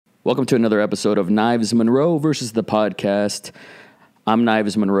Welcome to another episode of Knives Monroe versus the podcast. I'm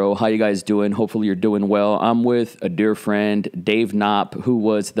Knives Monroe. How you guys doing? Hopefully you're doing well. I'm with a dear friend, Dave Knop, who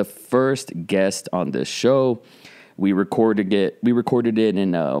was the first guest on this show. We recorded it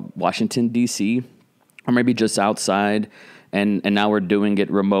in Washington, D.C., or maybe just outside, and now we're doing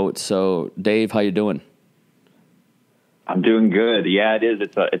it remote. So, Dave, how you doing? I'm doing good. Yeah, it is.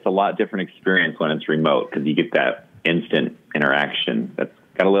 It's a lot different experience when it's remote because you get that instant interaction. That's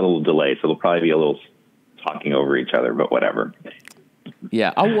got a little delay, so there'll probably be a little talking over each other, but whatever.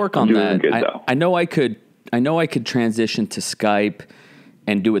 Yeah, I'll work on that. Good, I know I could transition to Skype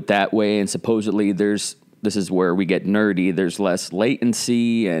and do it that way, and supposedly this is where we get nerdy. There's less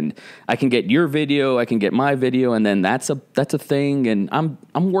latency, and I can get your video, I can get my video, and then that's a thing, and I'm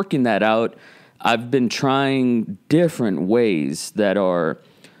working that out. I've been trying different ways that are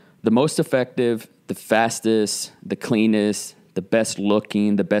the most effective, the fastest, the cleanest, the best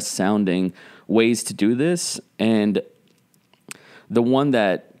looking, the best sounding ways to do this. And the one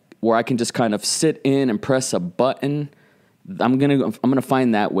where I can just kind of sit in and press a button, I'm gonna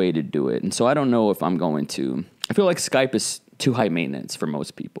find that way to do it. And so I don't know if I'm going to. I feel like Skype is too high maintenance for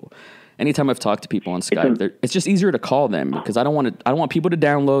most people. Anytime I've talked to people on Skype, it's just easier to call them because I don't want people to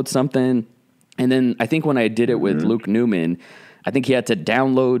download something. And then I think when I did it with Luke Newman, I think he had to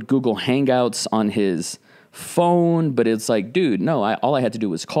download Google Hangouts on his phone, but it's like, dude, no, all I had to do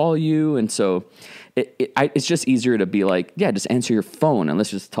was call you. And so it's just easier to be like, yeah, just answer your phone and let's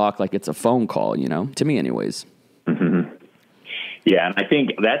just talk like it's a phone call, to me anyways. Mm-hmm. Yeah. And I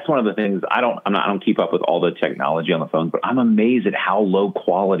think that's one of the things I don't keep up with all the technology on the phone, but I'm amazed at how low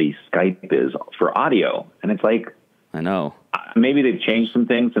quality Skype is for audio. And it's like, I know. Maybe they've changed some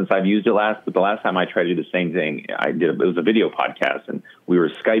things since I've used it but the last time I tried to do the same thing, it was a video podcast, and we were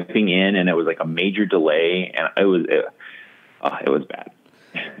Skyping in, and it was like a major delay, and it was bad.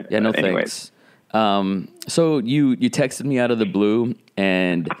 Yeah, no thanks. So you texted me out of the blue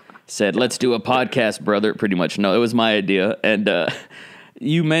and said, let's do a podcast, brother. Pretty much. No, it was my idea. And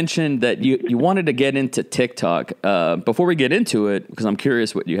you mentioned that you wanted to get into TikTok. Before we get into it, because I'm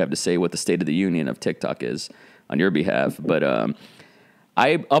curious what you have to say, what the state of the union of TikTok is on your behalf. But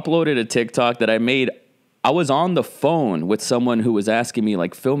I uploaded a TikTok that I made. I was on the phone with someone who was asking me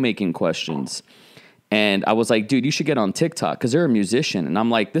like filmmaking questions. And I was like, dude, you should get on TikTok because they're a musician. And I'm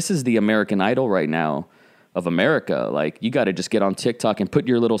like, this is the American Idol right now of America. Like, you got to just get on TikTok and put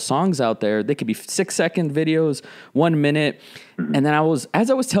your little songs out there. They could be 6-second videos, 1 minute. And then as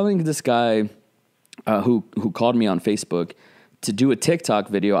I was telling this guy who called me on Facebook to do a TikTok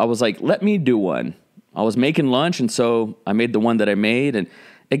video, I was like, let me do one. I was making lunch, and so I made the one that I made, and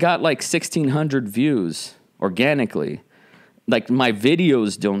it got like 1,600 views organically. Like, my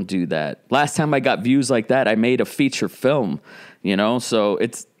videos don't do that. Last time I got views like that, I made a feature film, so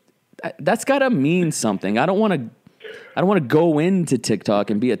that's got to mean something. I don't want to go into TikTok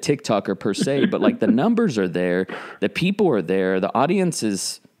and be a TikToker per se, but like the numbers are there, the people are there, the audience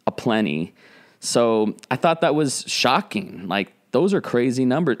is aplenty. So I thought that was shocking. Like, those are crazy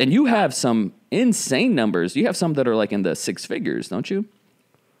numbers. And you have some insane numbers. You have some that are like in the 6 figures, don't you?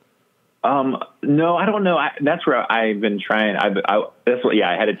 No, I don't know. That's where I've been trying. I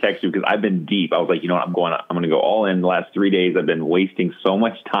had to text you because I've been deep. I was like, I'm going to go all in the last 3 days. I've been wasting so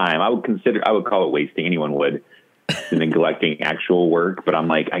much time. I would call it wasting. Anyone would, neglecting actual work. But I'm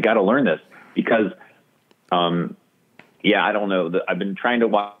like, I got to learn this because, I don't know. I've been trying to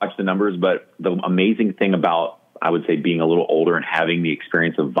watch the numbers, but the amazing thing about, I would say, being a little older and having the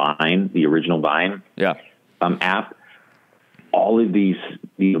experience of Vine, the original Vine app, all of these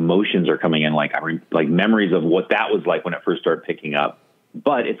emotions are coming in, like memories of what that was like when it first started picking up.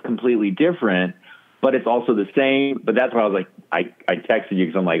 But it's completely different, but it's also the same. But that's why I was like, I texted you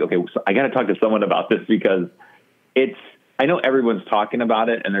because I'm like, okay, so I got to talk to someone about this because I know everyone's talking about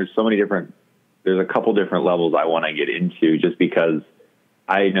it, and there's a couple different levels I want to get into just because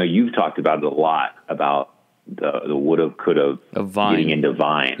I know you've talked about it a lot, about the woulda, coulda of getting into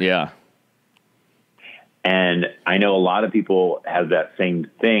Vine. Yeah. And I know a lot of people have that same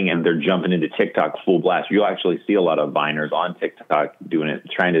thing and they're jumping into TikTok full blast. You'll actually see a lot of Viners on TikTok doing it,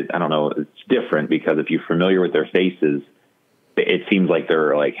 trying to, I don't know, it's different because if you're familiar with their faces, it seems like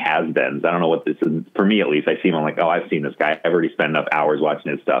they're like has-beens. I don't know what this is. For me, at least, I see them, I'm like, oh, I've seen this guy. I've already spent enough hours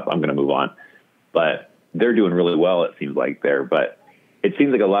watching his stuff. I'm going to move on. But they're doing really well, it seems like but it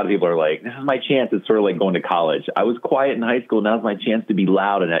seems like a lot of people are like, this is my chance. It's sort of like going to college. I was quiet in high school. Now's my chance to be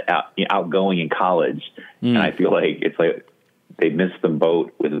loud and outgoing in college. And I feel like it's like they missed the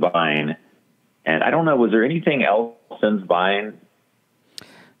boat with Vine. And I don't know, was there anything else since Vine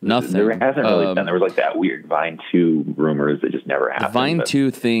Nothing. There hasn't really been. There was like that weird Vine 2 rumors that just never happened. The Vine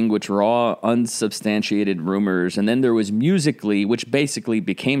 2 thing, which were all unsubstantiated rumors. And then there was Musical.ly, which basically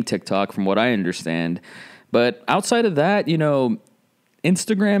became TikTok from what I understand. But outside of that, you know,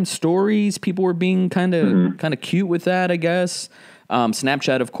 Instagram stories, people were being kind of cute with that, I guess.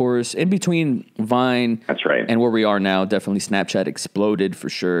 Snapchat, of course, in between Vine, that's right, and where we are now, definitely Snapchat exploded for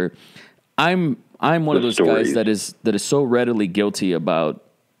sure. I'm one of those guys that is so readily guilty about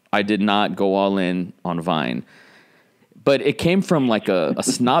I did not go all in on Vine, but it came from like a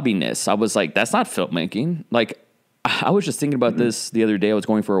snobbiness. I was like, that's not filmmaking. Like, I was just thinking about this the other day. I was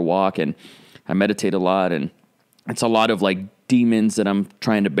going for a walk and I meditate a lot, and it's a lot of like demons that I'm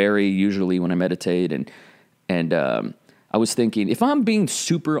trying to bury usually when I meditate, and I was thinking, if I'm being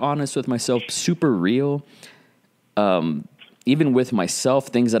super honest with myself, super real, even with myself,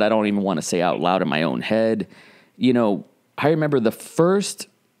 things that I don't even want to say out loud in my own head, you know, I remember the first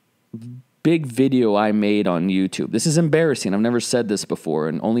big video I made on YouTube. This is embarrassing. I've never said this before,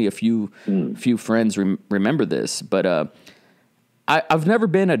 and only a few friends remember this, but I've never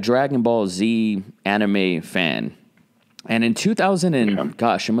been a Dragon Ball Z anime fan. And in 2000 and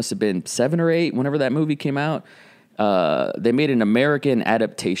gosh, it must have been 7 or 8, whenever that movie came out, they made an American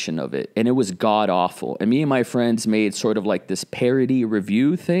adaptation of it, and it was god-awful. And me and my friends made sort of like this parody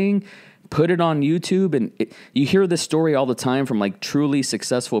review thing, put it on YouTube, and you hear this story all the time from like truly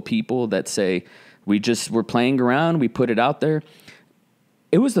successful people that say, we just were playing around, we put it out there.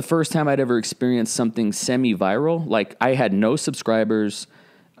 It was the first time I'd ever experienced something semi-viral. Like, I had no subscribers.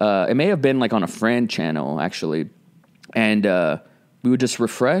 It may have been like on a friend channel, actually. And we would just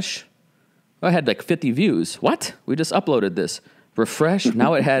refresh. I had like 50 views. What? We just uploaded this. Refresh.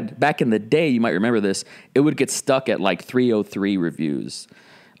 Now it had, back in the day, you might remember this, it would get stuck at like 303 reviews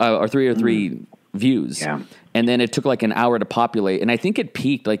or 303 views. Yeah. And then it took like an hour to populate. And I think it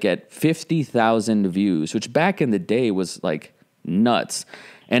peaked like at 50,000 views, which back in the day was like nuts.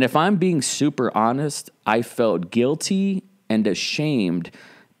 And if I'm being super honest, I felt guilty and ashamed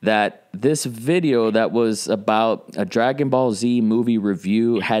that this video that was about a Dragon Ball Z movie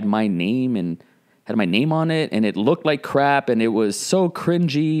review had my name on it, and it looked like crap, and it was so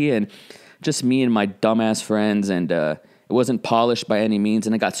cringy, and just me and my dumbass friends, and it wasn't polished by any means,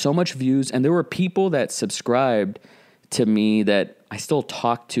 and it got so much views, and there were people that subscribed to me that I still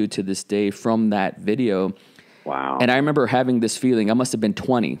talk to this day from that video. Wow. And I remember having this feeling. I must have been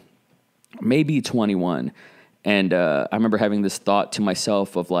 20, maybe 21. And I remember having this thought to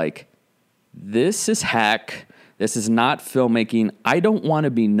myself of like, this is hack. This is not filmmaking. I don't want to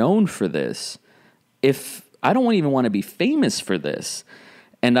be known for this. If I don't even want to be famous for this.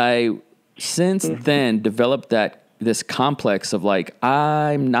 And I, since then, developed this complex of like,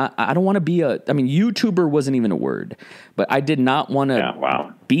 I don't want to be YouTuber wasn't even a word, but I did not want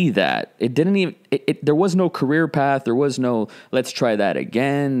to be that. It didn't even, there was no career path. There was no, let's try that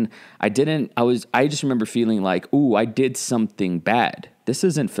again. I just remember feeling like, ooh, I did something bad. This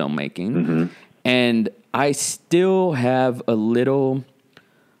isn't filmmaking. And I still have a little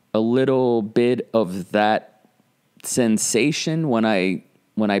bit of that sensation when I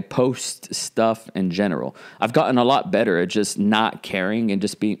post stuff in general. I've gotten a lot better at just not caring and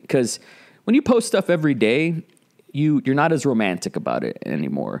just being, because when you post stuff every day, you're not as romantic about it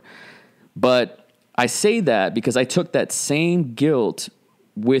anymore. But I say that because I took that same guilt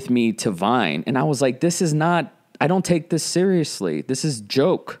with me to Vine, and I was like, I don't take this seriously. This is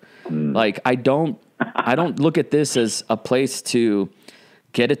joke. Like, I don't look at this as a place to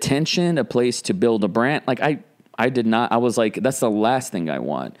get attention, a place to build a brand. Like, I did not. I was like, that's the last thing I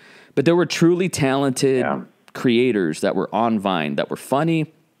want. But there were truly talented creators that were on Vine, that were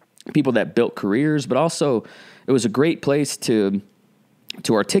funny, people that built careers, but also it was a great place to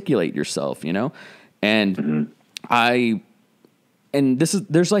articulate yourself, you know? And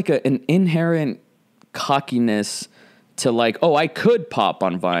there's like an inherent cockiness to like, oh, I could pop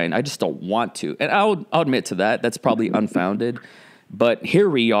on Vine. I just don't want to. And I'll admit to that. That's probably unfounded. But here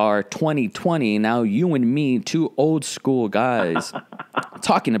we are, 2020, now you and me, two old school guys,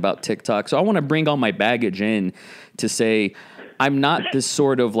 talking about TikTok. So I want to bring all my baggage in to say I'm not this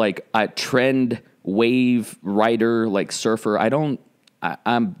sort of like a trend wave writer, like surfer.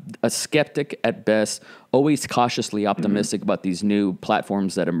 I'm a skeptic at best, always cautiously optimistic about these new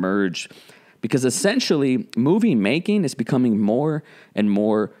platforms that emerge. Because essentially, movie making is becoming more and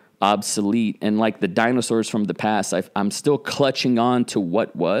more obsolete, and like the dinosaurs from the past, I'm still clutching on to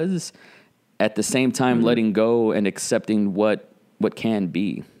what was, at the same time letting go and accepting what can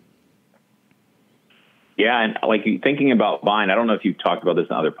be. Yeah, and like thinking about Vine, I don't know if you've talked about this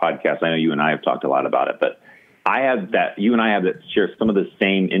in other podcasts. I know you and I have talked a lot about it, but I have that, you and I have that share some of the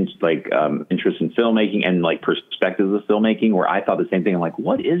same interest in filmmaking and like perspectives of filmmaking, where I thought the same thing. I'm like,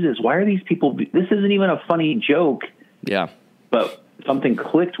 what is this? Why are these people, this isn't even a funny joke. Yeah. But something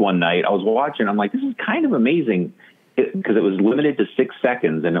clicked one night. I was watching, I'm like, this is kind of amazing, because it was limited to 6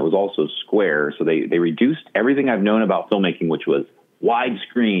 seconds and it was also square. So they reduced everything I've known about filmmaking, which was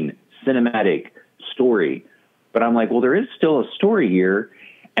widescreen, cinematic, story. But I'm like, well, there is still a story here.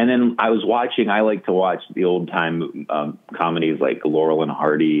 And then I was watching, I like to watch the old time comedies like Laurel and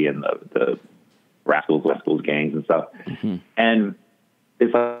Hardy and the Rascals gangs and stuff. Mm-hmm. And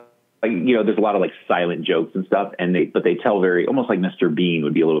it's like, you know, there's a lot of like silent jokes and stuff. But they tell very, almost like Mr. Bean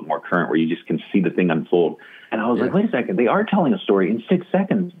would be a little bit more current, where you just can see the thing unfold. And I was like, wait a second, they are telling a story in 6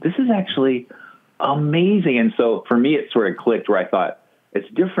 seconds. This is actually amazing. And so for me, it sort of clicked, where I thought, it's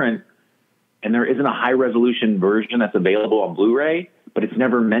different. And there isn't a high resolution version that's available on Blu-ray, but it's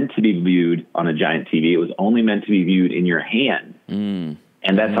never meant to be viewed on a giant TV. It was only meant to be viewed in your hand. And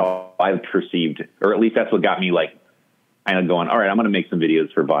that's how I perceived, or at least that's what got me like kind of going, all right, I'm going to make some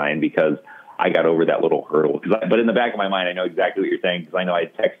videos for Vine, because I got over that little hurdle. But in the back of my mind, I know exactly what you're saying, because I know I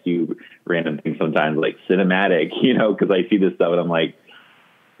text you random things sometimes like cinematic, you know, because I see this stuff and I'm like,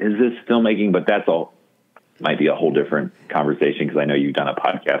 is this filmmaking? But that's all, might be a whole different conversation, because I know you've done a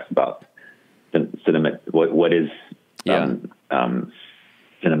podcast about cinema, what is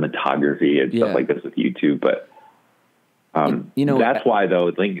cinematography and stuff like this with YouTube. But you know, that's why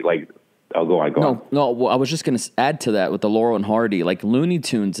though, like I'll go on. No, well, I was just going to add to that with the Laurel and Hardy, like Looney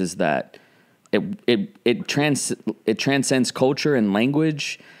Tunes is that it transcends culture and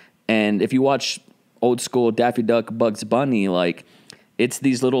language. And if you watch old school Daffy Duck, Bugs Bunny, like it's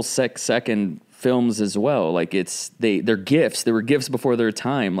these little 6 second films as well. Like they're gifts. They were gifts before their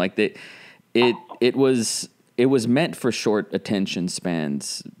time. Like it was meant for short attention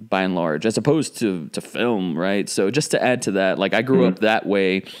spans by and large, as opposed to film, right? So just to add to that, like I grew up that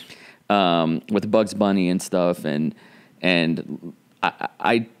way with Bugs Bunny and stuff, and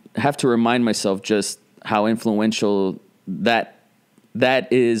I have to remind myself just how influential that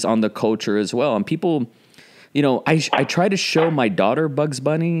is on the culture as well. And people, you know, I try to show my daughter Bugs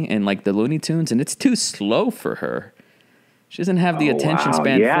Bunny and like the Looney Tunes, and it's too slow for her. She doesn't have the attention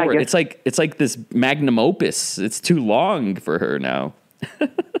span for it. It's like this magnum opus. It's too long for her now.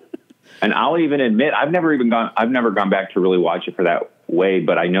 And I'll even admit, I've never gone back to really watch it for that way.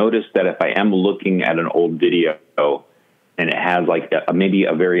 But I noticed that if I am looking at an old video and it has like maybe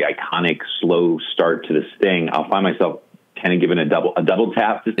a very iconic slow start to this thing, I'll find myself kind of giving a double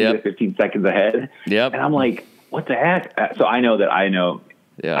tap to see it 15 seconds ahead. Yep. And I'm like, what the heck? So I know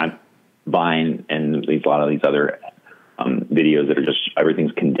I'm Vine and a lot of these other videos that are just,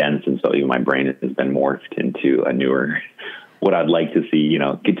 everything's condensed. And so even my brain has been morphed into a newer, what I'd like to see, you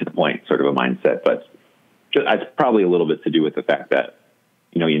know, get to the point sort of a mindset. But it's probably a little bit to do with the fact that,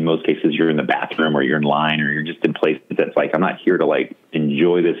 you know, in most cases you're in the bathroom or you're in line or you're just in places that's like, I'm not here to like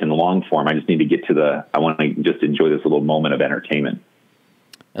enjoy this in long form. I just need to get to I want to just enjoy this little moment of entertainment.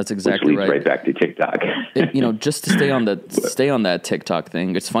 That's exactly right. Right back to TikTok. You know, just to stay on that TikTok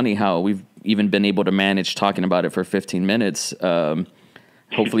thing, it's funny how we've even been able to manage talking about it for 15 minutes.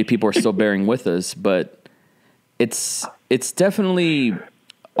 Hopefully people are still bearing with us, but it's definitely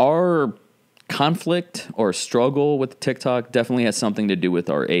our conflict or struggle with TikTok definitely has something to do with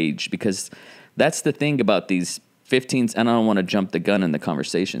our age, because that's the thing about these 15s, and I don't want to jump the gun in the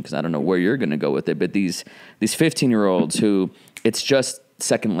conversation because I don't know where you're going to go with it, but these 15-year-olds who it's just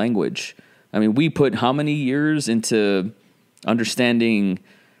second language. I mean, we put how many years into understanding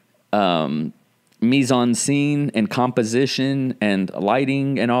mise en scene and composition and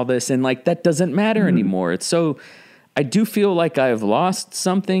lighting and all this, and like that doesn't matter anymore. It's so, I do feel like I've lost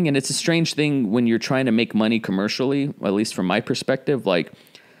something, and it's a strange thing when you're trying to make money commercially, at least from my perspective. Like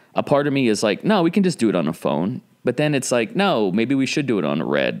a part of me is like, no, we can just do it on a phone, but then it's like, no, maybe we should do it on a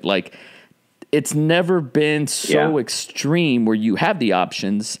Red. Like it's never been so extreme where you have the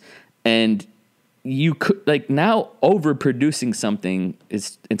options, and you could, like, now overproducing something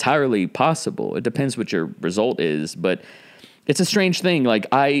is entirely possible. It depends what your result is, but it's a strange thing. Like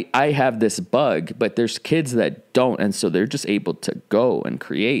I have this bug, but there's kids that don't, and so they're just able to go and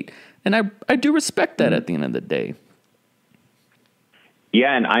create. And I do respect that at the end of the day.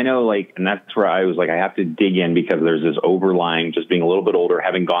 Yeah, and I know, like, and that's where I was like, I have to dig in, because there's this overlying, just being a little bit older,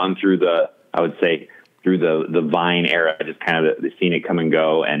 having gone through through the Vine era, just kind of seeing it come and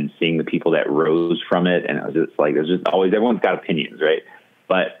go and seeing the people that rose from it. And it was just like, there's just always, everyone's got opinions, right?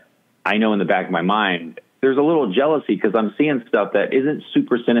 But I know in the back of my mind, there's a little jealousy because I'm seeing stuff that isn't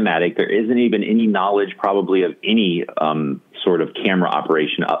super cinematic. There isn't even any knowledge probably of any sort of camera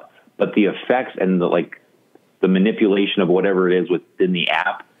operation up, but the effects and the the manipulation of whatever it is within the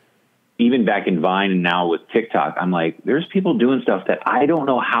app, even back in Vine and now with TikTok, I'm like, there's people doing stuff that I don't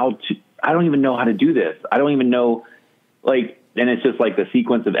even know how to do this. I don't even know, like, and it's just like the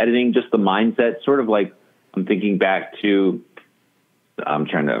sequence of editing, just the mindset, sort of like, I'm thinking back to, I'm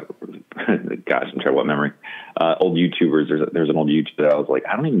trying to what memory, old YouTubers. There's an old YouTuber that I was like,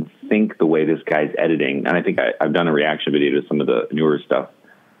 I don't even think the way this guy's editing. And I think I've done a reaction video to some of the newer stuff.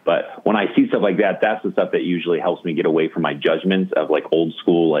 But when I see stuff like that, that's the stuff that usually helps me get away from my judgments of like old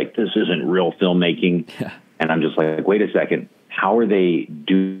school, like this isn't real filmmaking. Yeah. And I'm just like, wait a second, how are they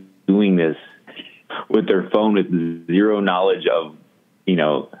doing this with their phone with zero knowledge of, you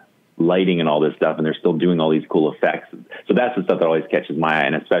know, lighting and all this stuff, and they're still doing all these cool effects. So that's the stuff that always catches my eye,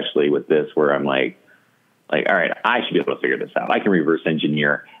 and especially with this, where I'm like, all right, I should be able to figure this out. I can reverse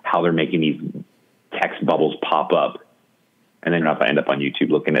engineer how they're making these text bubbles pop up. And then if I end up on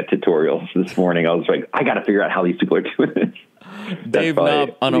YouTube looking at tutorials this morning, I was like, I got to figure out how these people are doing this. Dave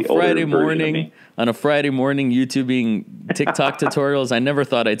Knop, on a Friday morning, YouTubing TikTok tutorials, I never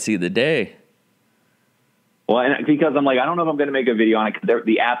thought I'd see the day. Well, and because I'm like, I don't know if I'm going to make a video on it.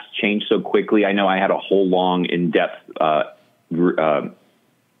 The apps change so quickly. I know I had a whole long, in-depth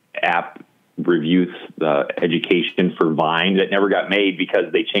app review education for Vine that never got made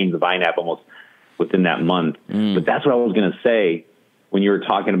because they changed the Vine app almost within that month. But that's what I was going to say when you were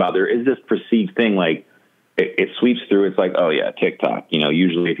talking about there is this perceived thing, like it sweeps through. It's like, oh yeah, TikTok. You know,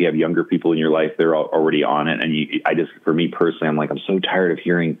 usually if you have younger people in your life, they're already on it. And for me personally, I'm like, I'm so tired of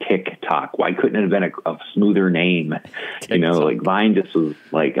hearing TikTok. Why couldn't it have been a smoother name? TikTok. You know, like Vine just was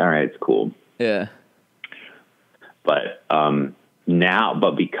like, all right, it's cool. Yeah. But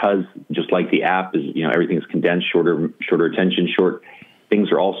but because just like the app is, you know, everything's condensed, shorter attention, things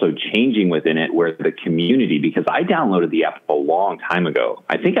are also changing within it where the community, because I downloaded the app a long time ago.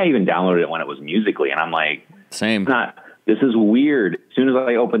 I think I even downloaded it when it was Musical.ly, and I'm like, same. This is weird. As soon as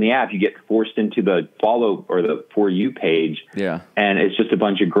I open the app, you get forced into the follow or the For You page. Yeah. And it's just a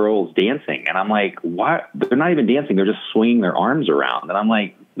bunch of girls dancing. And I'm like, what? They're not even dancing. They're just swinging their arms around. And I'm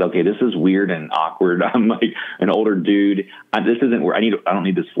like, okay, this is weird and awkward. I'm like an older dude. This isn't where I don't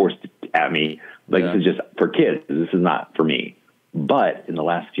need this forced at me. Like, This is just for kids. This is not for me. But in the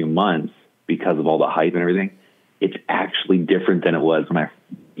last few months, because of all the hype and everything, it's actually different than it was when I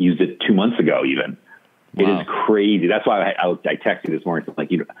used it 2 months ago even. Wow. It is crazy. That's why I texted you this morning.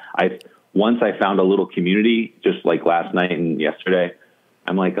 Like, once I found a little community, just like last night and yesterday,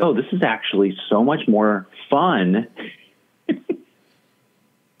 I'm like, oh, this is actually so much more fun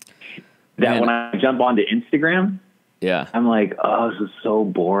that when I jump onto Instagram, yeah, I'm like, oh, this is so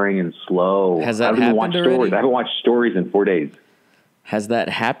boring and slow. Has that happened already? I haven't watched stories in 4 days. Has that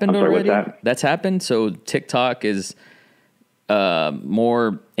happened already? What's that? That's happened. So TikTok is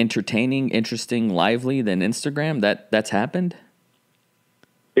more entertaining, interesting, lively than Instagram. That's happened.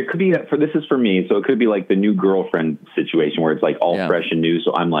 It could be this is for me. So it could be like the new girlfriend situation where it's like all fresh and new.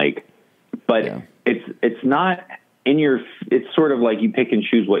 So I'm like, but it's not in your. It's sort of like you pick and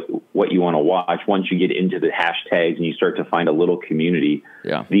choose what you want to watch. Once you get into the hashtags and you start to find a little community,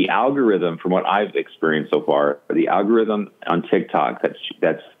 the algorithm, from what I've experienced so far, the algorithm on TikTok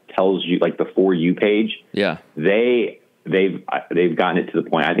that tells you, like the For You page, they've gotten it to the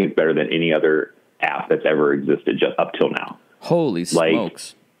point. I think it's better than any other app that's ever existed just up till now. Holy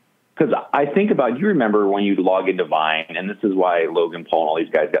smokes! Because I think about, you remember when you log into Vine, and this is why Logan Paul and all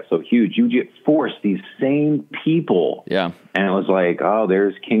these guys got so huge, you get forced these same people. Yeah. And it was like, oh,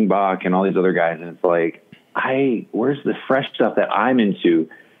 there's King Bach and all these other guys. And it's like, where's the fresh stuff that I'm into?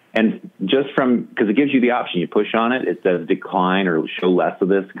 And just because it gives you the option, you push on it, it says decline or show less of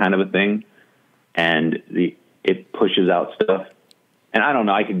this kind of a thing. And it pushes out stuff. And I don't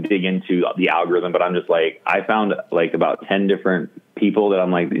know, I can dig into the algorithm, but I'm just like, I found like about 10 different people that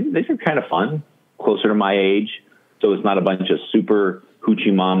I'm like, these are kind of fun, closer to my age. So it's not a bunch of super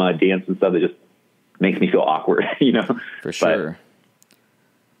hoochie mama dance and stuff that just makes me feel awkward, you know? For sure.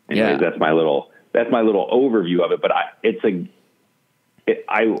 But anyways, that's my little overview of it. But I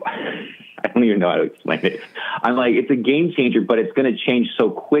don't even know how to explain it. I'm like, it's a game changer, but it's going to change so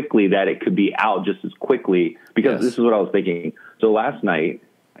quickly that it could be out just as quickly, because this is what I was thinking. So last night,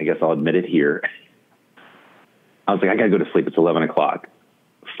 I guess I'll admit it here, I was like, I got to go to sleep. It's 11 o'clock.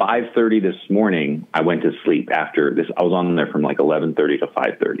 5:30 this morning, I went to sleep after this. I was on there from like 11:30 to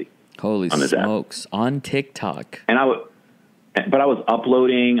 5:30. Holy smokes. On TikTok. And but I was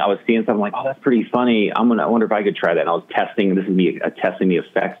uploading. I was seeing something like, oh, that's pretty funny. I wonder if I could try that. And I was testing. This is me testing the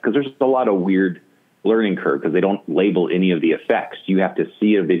effects, because there's a lot of weird learning curve because they don't label any of the effects. You have to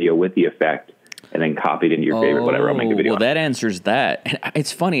see a video with the effect and then copy it into your favorite, whatever. I'll make a video. Well, that answers that. And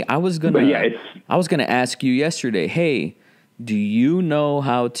it's funny. I was gonna ask you yesterday, hey, do you know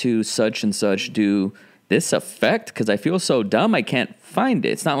how to such and such do this effect? Because I feel so dumb, I can't find it.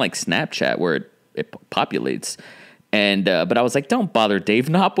 It's not like Snapchat where it populates. And but I was like, don't bother Dave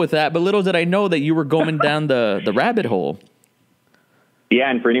Knop with that. But little did I know that you were going down the rabbit hole. Yeah,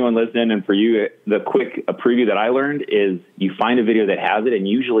 and for anyone listening and for you, the quick preview that I learned is you find a video that has it, and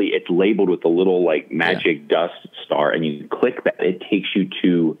usually it's labeled with a little like magic dust star, and you click that, it takes you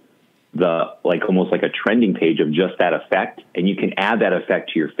to the like almost like a trending page of just that effect, and you can add that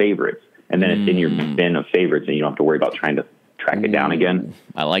effect to your favorites, and then it's in your bin of favorites, and you don't have to worry about trying to track it down again.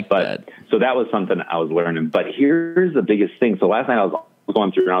 I like that. So that was something I was learning. But here's the biggest thing. So last night I was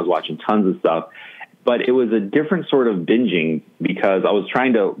going through and I was watching tons of stuff. But it was a different sort of binging because I was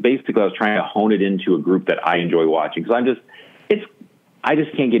trying to hone it into a group that I enjoy watching. Because I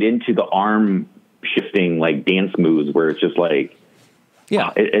just can't get into the arm shifting like dance moves where it's just like,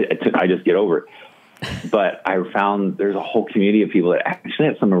 I just get over it. But I found there's a whole community of people that actually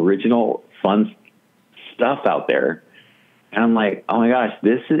have some original fun stuff out there. And I'm like, oh my gosh,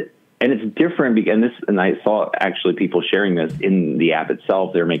 and it's different and I saw actually people sharing this in the app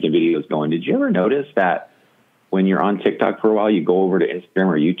itself. They're making videos going, did you ever notice that when you're on TikTok for a while, you go over to Instagram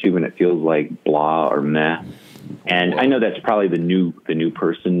or YouTube and it feels like blah or meh? And I know that's probably the new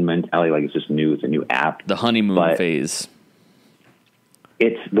person mentality. Like it's just new. It's a new app. The honeymoon phase.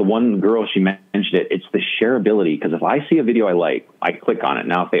 It's the one girl, she mentioned it. It's the shareability. Because if I see a video I like, I click on it.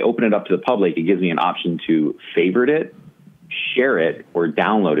 Now, if they open it up to the public, it gives me an option to favorite it, share it, or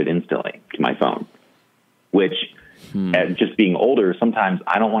download it instantly to my phone, which just being older, sometimes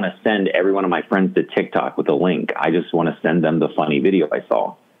I don't want to send every one of my friends to TikTok with a link. I just want to send them the funny video I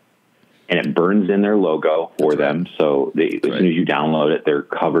saw, and it burns in their logo for them. So as soon as you download it, they're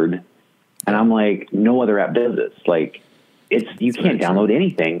covered. And I'm like, no other app does this. Like you can't download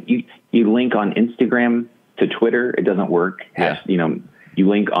anything. You link on Instagram to Twitter. It doesn't work. You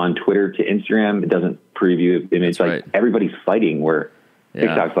link on Twitter to Instagram. It doesn't preview. And it's like everybody's fighting where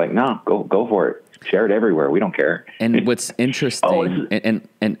TikTok's like, no, go for it. Share it everywhere. We don't care. And what's interesting,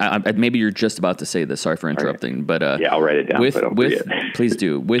 and maybe you're just about to say this. Sorry for interrupting, but I'll write it down. Please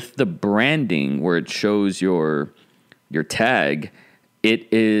do. With the branding where it shows your tag,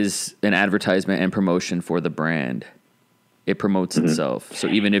 it is an advertisement and promotion for the brand. It promotes itself. So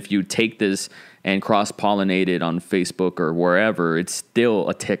even if you take this and cross-pollinate it on Facebook or wherever, it's still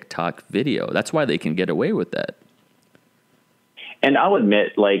a TikTok video. That's why they can get away with that. And I'll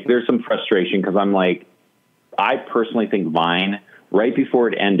admit, like, there's some frustration because I'm like, I personally think Vine, right before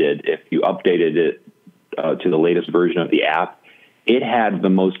it ended, if you updated it to the latest version of the app, it had the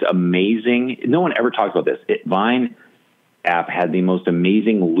most amazing, no one ever talks about this. Vine app had the most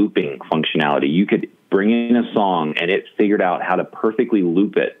amazing looping functionality. You could bring in a song and it figured out how to perfectly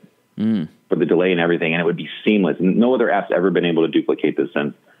loop it for the delay and everything, and it would be seamless. And no other app's ever been able to duplicate this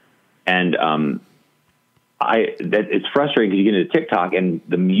since. And it's frustrating because you get into TikTok and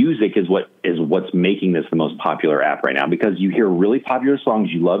the music is what's making this the most popular app right now, because you hear really popular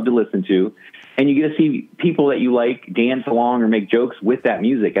songs you love to listen to, and you get to see people that you like dance along or make jokes with that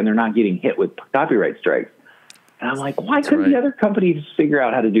music, and they're not getting hit with copyright strikes. And I'm like, why couldn't the other companies figure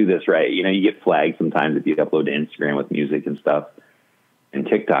out how to do this right? You know, you get flagged sometimes if you upload to Instagram with music and stuff. And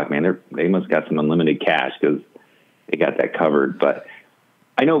TikTok, man, they must have got some unlimited cash because they got that covered. But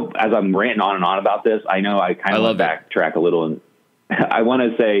I know as I'm ranting on and on about this, I know I kind of want to backtrack a little. And I want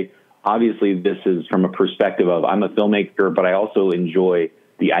to say, obviously, this is from a perspective of I'm a filmmaker, but I also enjoy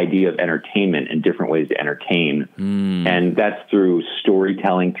the idea of entertainment and different ways to entertain. And that's through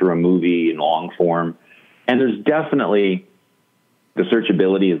storytelling, through a movie in long form. And there's definitely the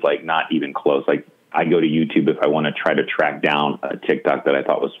searchability is like not even close. Like I go to YouTube if I want to try to track down a TikTok that I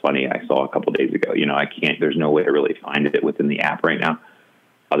thought was funny I saw a couple of days ago. You know, there's no way to really find it within the app right now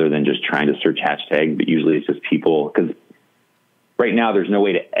other than just trying to search hashtags. But usually it's just people, because right now there's no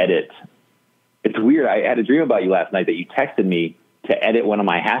way to edit. It's weird. I had a dream about you last night that you texted me to edit one of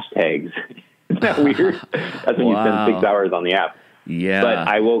my hashtags. Isn't that weird? That's when you spend 6 hours on the app. Yeah. But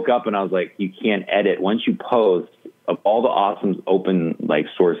I woke up and I was like, you can't edit. Once you post, of all the awesome open like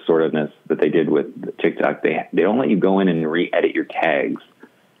source sortedness that they did with TikTok, they don't let you go in and re-edit your tags.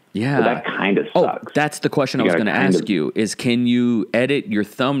 Yeah. So that kind of sucks. Oh, that's the question I was going to ask you is, can you edit your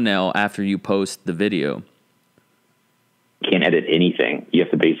thumbnail after you post the video? Can't edit anything. You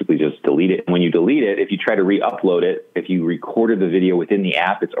have to basically just delete it. And when you delete it, if you try to re-upload it, if you recorded the video within the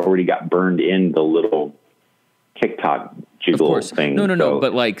app, it's already got burned in the little TikTok jiggle thing. No.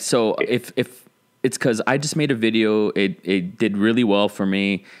 But like, so if it's because I just made a video, it did really well for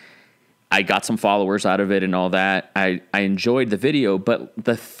me. I got some followers out of it and all that. I enjoyed the video, but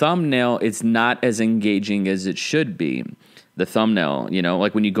the thumbnail is not as engaging as it should be. The thumbnail, you know,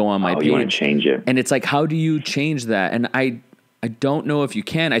 like when you go on my page, you want to change it. And it's like, how do you change that? And I don't know if you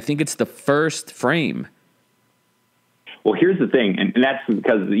can. I think it's the first frame. Well, here's the thing, and that's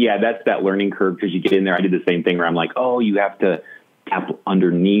because, yeah, that's that learning curve, because you get in there. I did the same thing where I'm like, oh, you have to tap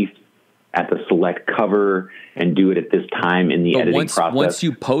underneath at the select cover and do it at this time in the editing process. Once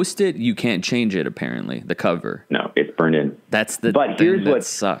you post it, you can't change it, apparently, the cover. No, it's burned in. That's the thing that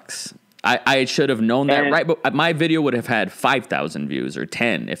sucks. I should have known that, right? But my video would have had 5,000 views or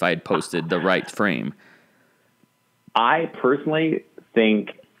 10 if I had posted the right frame. I personally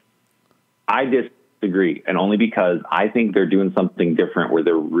think I disagree, and only because I think they're doing something different where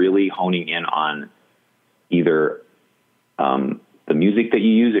they're really honing in on either the music that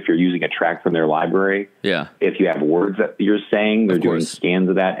you use, if you're using a track from their library. Yeah. If you have words that you're saying, they're doing scans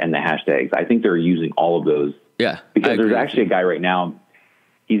of that, and the hashtags. I think they're using all of those. Yeah. Because there's actually a guy right now,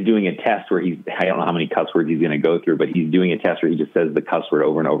 he's doing a test where I don't know how many cuss words he's going to go through, but he's doing a test where he just says the cuss word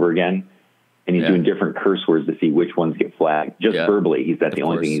over and over again. And he's doing different curse words to see which ones get flagged. Just verbally, that's the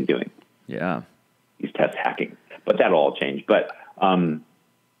only thing he's doing. Yeah. He's test hacking. But that'll all change. But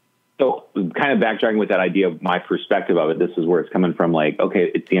so kind of backtracking with that idea of my perspective of it, this is where it's coming from. Like,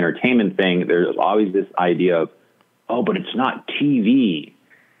 okay, it's the entertainment thing. There's always this idea of, oh, but it's not TV.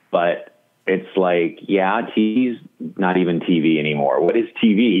 But it's like, yeah, TV's not even TV anymore. What is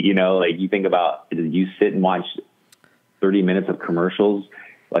TV? You know, like you think about, did you sit and watch 30 minutes of commercials?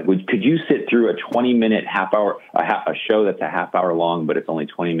 Like, could you sit through a 20-minute, a show that's a half hour long, but it's only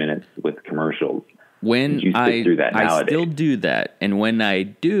 20 minutes with commercials? When I still do that. And when I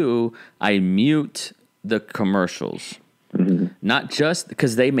do, I mute the commercials. Mm-hmm. Not just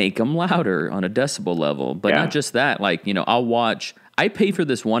because they make them louder on a decibel level, but not just that. Like, you know, I pay for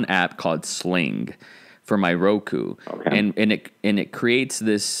this one app called Sling for my Roku. Okay. And it creates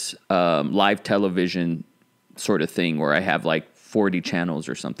this live television sort of thing where I have like 40 channels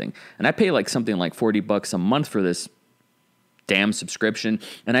or something. And I pay like something like $40 a month for this damn subscription.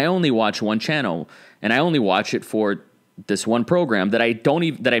 And I only watch one channel, and I only watch it for this one program that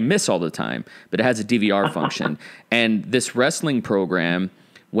I miss all the time, but it has a DVR function. And this wrestling program,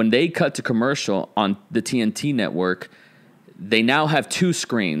 when they cut to commercial on the TNT network, they now have two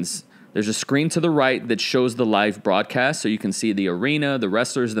screens. There's a screen to the right that shows the live broadcast, so you can see the arena, the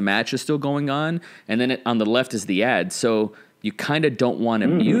wrestlers, the match is still going on, and then on the left is the ad. So you kind of don't want to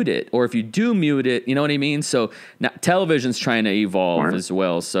mute it, or if you do mute it, you know what I mean? So now television's trying to evolve as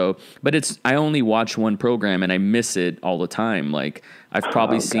well. So, but I only watch one program and I miss it all the time. Like I've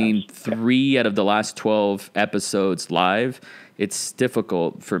probably seen 3 out of the last 12 episodes live. It's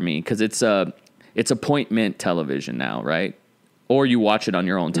difficult for me because it's appointment television now, right? Or you watch it on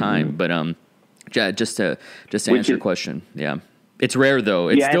your own time. But just to answer your question, it's rare though.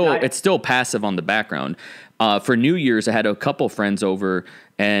 It's still passive on the background. For New Year's, I had a couple friends over,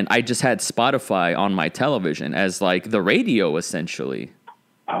 and I just had Spotify on my television as like the radio, essentially.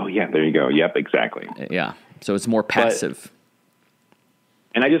 Oh, yeah, there you go. Yep, exactly. Yeah, so it's more passive.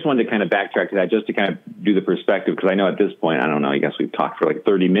 And I just wanted to kind of backtrack to that just to kind of do the perspective, because I know at this point, I don't know, I guess we've talked for like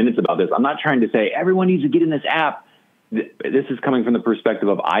 30 minutes about this. I'm not trying to say everyone needs to get in this app. This is coming from the perspective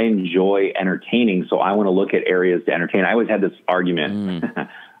of I enjoy entertaining, so I want to look at areas to entertain. I always had this argument.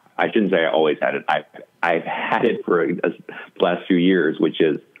 I shouldn't say I always had it. I've had it for the last few years, which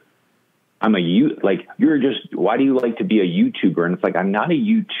is why do you like to be a YouTuber? And it's like, I'm not a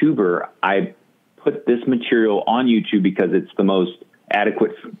YouTuber. I put this material on YouTube because it's the most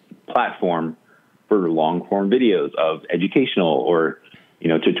adequate platform for long form videos of educational or,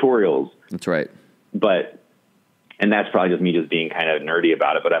 tutorials. That's right. And that's probably just me just being kind of nerdy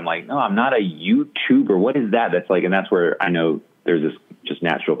about it. But I'm like, no, I'm not a YouTuber. What is that? That's like, and that's where I know there's this just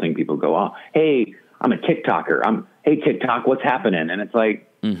natural thing. People go, oh, hey, I'm a TikToker. Hey, TikTok, what's happening? And it's like,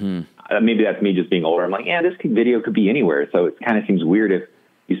 maybe that's me just being older. I'm like, yeah, this video could be anywhere. So it kind of seems weird if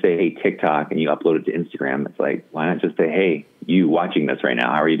you say, hey, TikTok, and you upload it to Instagram. It's like, why not just say, hey, you watching this right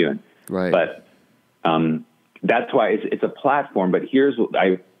now? How are you doing? Right. But that's why it's a platform. But here's what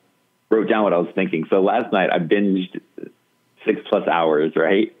I wrote down what I was thinking. So last night I binged 6+ hours,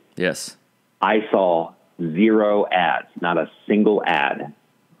 right? Yes. I saw 0 ads, not a single ad.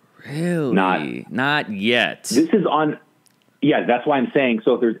 Really? Not yet. This is on. Yeah, that's why I'm saying.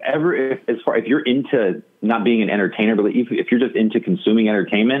 So if there's ever, if you're into not being an entertainer, but if you're just into consuming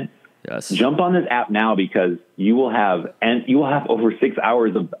entertainment, jump on this app now, because you will have over 6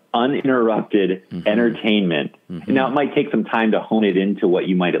 hours of uninterrupted entertainment. Now it might take some time to hone it into what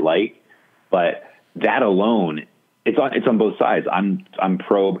you might like, but that alone it's on both sides. I'm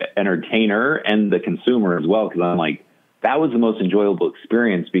pro entertainer and the consumer as well, because I'm like, that was the most enjoyable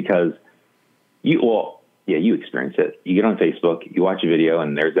experience, because you experience it. You get on Facebook, you watch a video,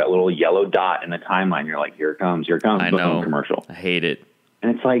 and there's that little yellow dot in the timeline. You're like, here it comes, I know. Commercial. I hate it.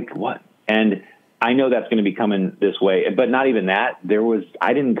 And it's like, what? And I know that's going to be coming this way, but not even that.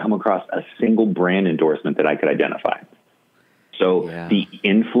 I didn't come across a single brand endorsement that I could identify. So the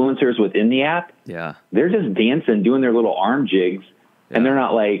influencers within the app, they're just dancing, doing their little arm jigs, and they're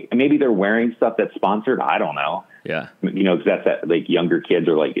not like, maybe they're wearing stuff that's sponsored. I don't know. Yeah. You know, because that's like younger kids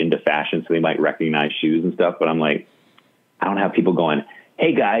are like into fashion, so they might recognize shoes and stuff. But I'm like, I don't have people going,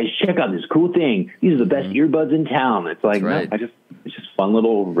 hey guys, check out this cool thing. These are the best earbuds in town. It's like, no, it's just fun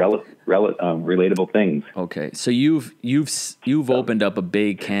little relatable things. Okay, so you've opened up a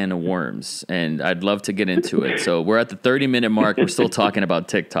big can of worms, and I'd love to get into it. So we're at the 30-minute mark. We're still talking about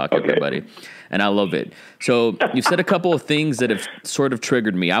TikTok, everybody, and I love it. So you've said a couple of things that have sort of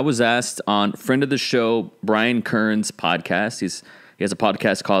triggered me. I was asked on friend of the show, Brian Kern's podcast. He has a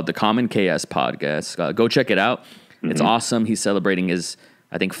podcast called the Common KS Podcast. Go check it out. It's awesome. He's celebrating his,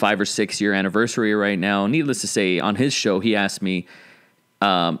 I think, 5 or 6 year anniversary right now. Needless to say, on his show, he asked me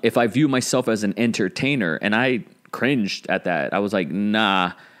if I view myself as an entertainer, and I cringed at that. I was like,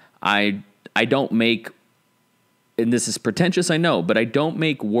 nah, I don't make, and this is pretentious, I know, but I don't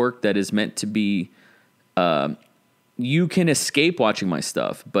make work that is meant to be, you can escape watching my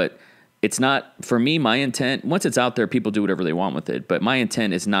stuff, but it's not, for me, my intent, once it's out there, people do whatever they want with it, but my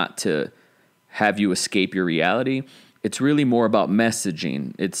intent is not to have you escape your reality. It's really more about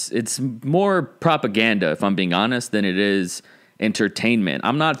messaging. It's more propaganda, if I'm being honest, than it is entertainment.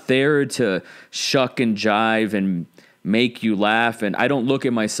 I'm not there to shuck and jive and make you laugh, and I don't look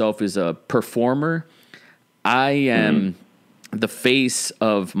at myself as a performer. I am the face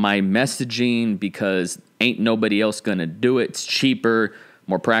of my messaging because ain't nobody else gonna do it. It's cheaper,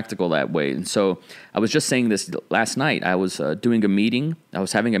 more practical that way. And so I was just saying this last night. I was doing a meeting. I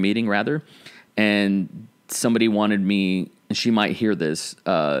was having a meeting, rather, and somebody wanted me, and she might hear this,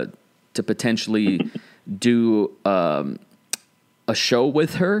 to potentially do a show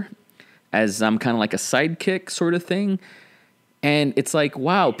with her as I'm kind of like a sidekick sort of thing. And it's like,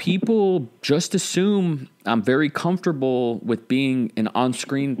 wow, people just assume I'm very comfortable with being an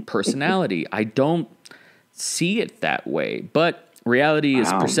on-screen personality. I don't see it that way, but reality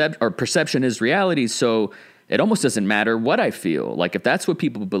is perception is reality. So it almost doesn't matter what I feel. Like, if that's what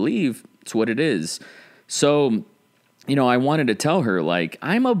people believe, it's what it is. So, you know, I wanted to tell her, like,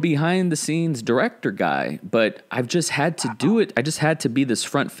 I'm a behind-the-scenes director guy, but I've just had to do it. I just had to be this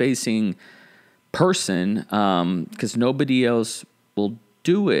front-facing person because nobody else will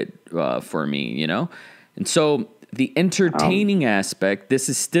do it for me, you know? And so the entertaining aspect, this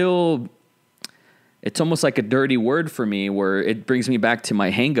is still, it's almost like a dirty word for me, where it brings me back to my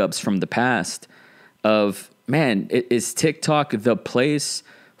hang-ups from the past of, man, is TikTok the place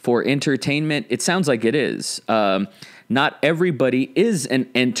for entertainment? It sounds like it is. Not everybody is an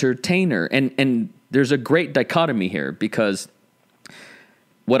entertainer. And there's a great dichotomy here, because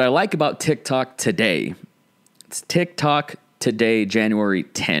what I like about TikTok today, it's TikTok today, January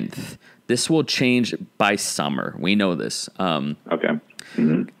 10th. This will change by summer. We know this. Okay.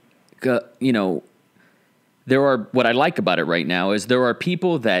 You know, what I like about it right now is there are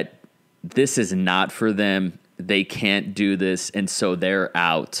people that this is not for them. They can't do this, and so they're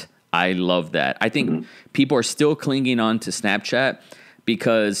out. I love that. I think people are still clinging on to Snapchat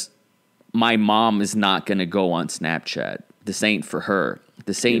because my mom is not going to go on Snapchat. This ain't for her.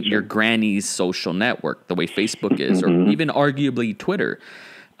 This ain't your granny's social network, the way Facebook is, or even arguably Twitter.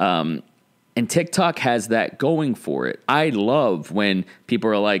 And TikTok has that going for it. I love when people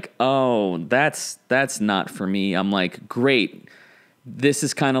are like, oh, that's not for me. I'm like, great. This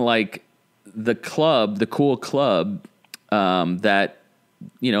is kind of like the club, the cool club that,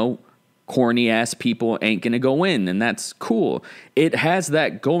 you know, corny ass people ain't going to go in, and that's cool. It has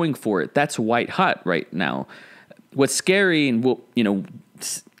that going for it. That's white hot right now. What's scary, and we'll, you know,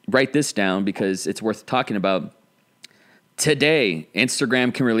 write this down because it's worth talking about. Today,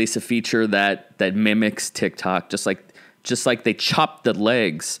 Instagram can release a feature that mimics TikTok, just like they chopped the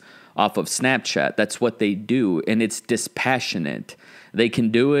legs off of Snapchat. That's what they do, and it's dispassionate. They can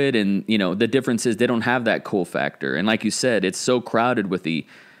do it, and you know the difference is they don't have that cool factor. And like you said, it's so crowded with the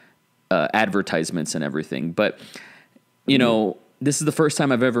advertisements and everything. But you know, this is the first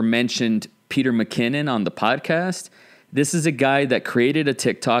time I've ever mentioned Peter McKinnon on the podcast. This is a guy that created a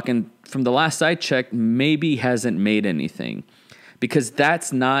TikTok, and from the last I checked, maybe hasn't made anything, because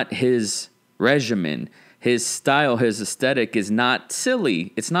that's not his regimen. His style, his aesthetic is not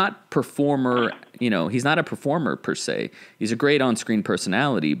silly. It's not performer he's not a performer per se. He's a great on-screen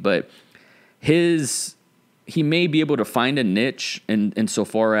personality, but he may be able to find a niche in so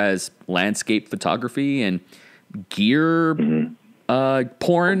far as landscape photography and gear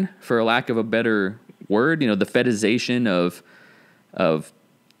porn, for lack of a better word, the fetishization of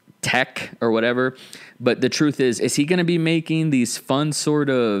tech or whatever. But the truth is he going to be making these fun sort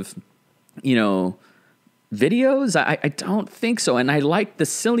of, videos? I don't think so. And I like the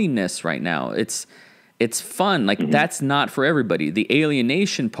silliness right now. It's fun. Like that's not for everybody. The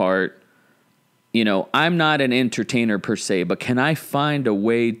alienation part, I'm not an entertainer per se, but can I find a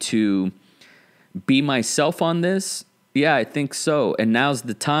way to be myself on this? Yeah, I think so. And now's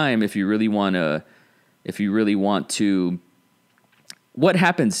the time if you really want to. What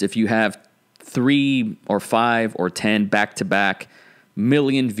happens if you have 3 or 5 or 10 back-to-back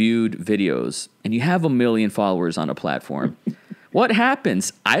million viewed videos and you have 1 million followers on a platform? What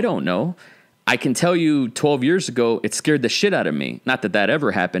happens? I don't know. I can tell you 12 years ago, it scared the shit out of me. Not that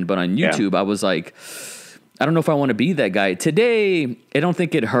ever happened, but on YouTube, I was like, I don't know if I want to be that guy. Today, I don't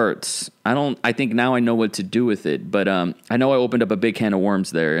think it hurts. I think now I know what to do with it. But I know I opened up a big can of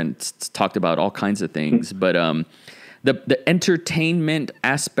worms there and talked about all kinds of things. But the entertainment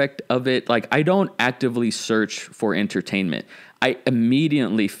aspect of it, like I don't actively search for entertainment. I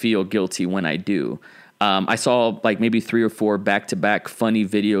immediately feel guilty when I do. I saw like maybe 3 or 4 back-to-back funny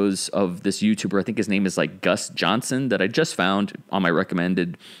videos of this YouTuber. I think his name is like Gus Johnson that I just found on my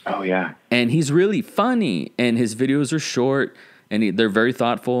recommended. Oh, yeah. And he's really funny, and his videos are short, and they're very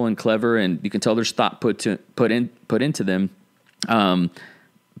thoughtful and clever, and you can tell there's thought put into them.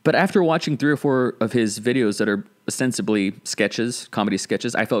 But after watching 3 or 4 of his videos that are ostensibly sketches, comedy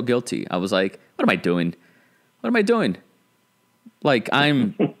sketches, I felt guilty. I was like, what am I doing? What am I doing? Like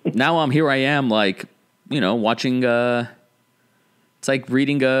here I am like, watching, it's like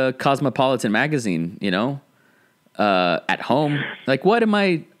reading a Cosmopolitan magazine, at home. Like, what am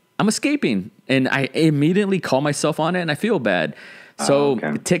I'm escaping. And I immediately call myself on it and I feel bad. So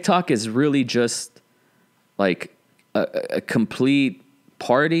TikTok is really just like a complete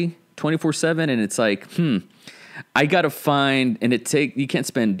party 24/7. And it's like, I got to find, and you can't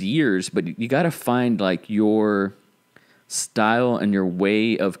spend years, but you got to find like your style and your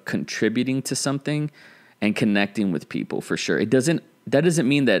way of contributing to something and connecting with people for sure. That doesn't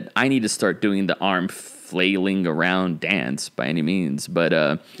mean that I need to start doing the arm flailing around dance by any means, but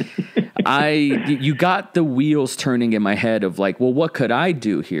you got the wheels turning in my head of like, well, what could I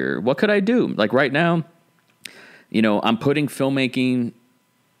do here? What could I do? Like right now, I'm putting filmmaking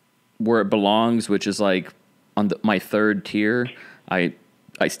where it belongs, which is like on my 3rd tier. I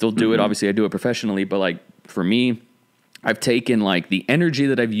still do it. Obviously I do it professionally, but like for me, I've taken like the energy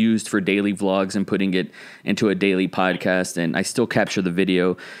that I've used for daily vlogs and putting it into a daily podcast, and I still capture the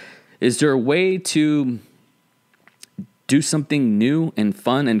video. Is there a way to do something new and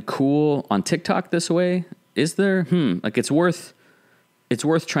fun and cool on TikTok this way? Is there? Like it's worth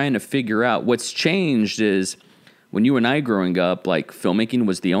trying to figure out. What's changed is when you and I growing up, like filmmaking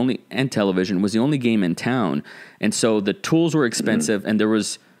was and television was the only game in town. And so the tools were expensive, and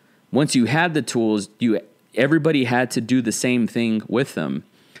once you had the tools, everybody had to do the same thing with them.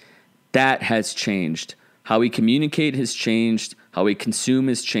 That has changed. How we communicate has changed. How we consume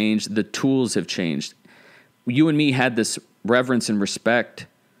has changed. The tools have changed. You and me had this reverence and respect,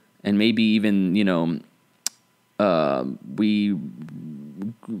 and maybe even, we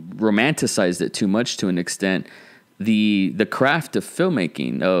romanticized it too much to an extent. The craft of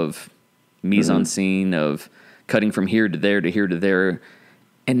filmmaking, of mise-en-scene, of cutting from here to there to here to there.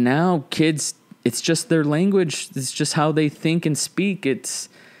 And now kids, it's just their language. It's just how they think and speak. It's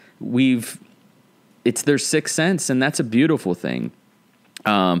their sixth sense, and that's a beautiful thing.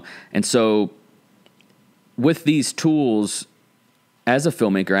 And so with these tools, as a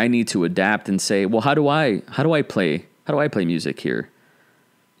filmmaker, I need to adapt and say, well, how do I play music here?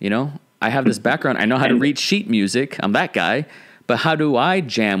 I have this background. I know how to read sheet music. I'm that guy. But how do I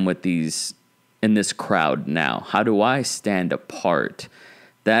jam with these in this crowd now? How do I stand apart?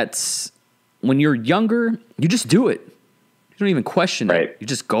 That's when you're younger, you just do it. You don't even question it. You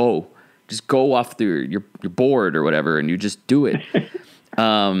just go. Just go off you're bored or whatever, and you just do it.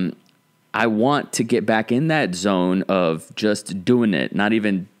 I want to get back in that zone of just doing it, not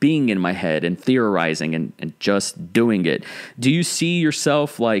even being in my head and theorizing and just doing it. Do you see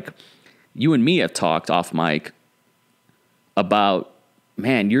yourself like you and me have talked off mic about,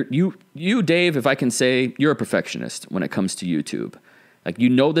 man, you, Dave, if I can say, you're a perfectionist when it comes to YouTube. Like,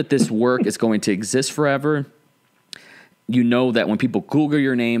 that this work is going to exist forever. That when people Google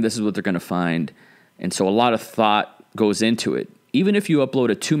your name, this is what they're going to find. And so a lot of thought goes into it. even if you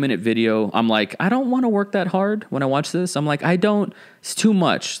upload a 2-minute video, I'm like, I don't want to work that hard when I watch this. I'm like, it's too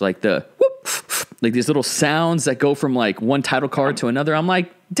much. Like the whoop, like these little sounds that go from like one title card to another. I'm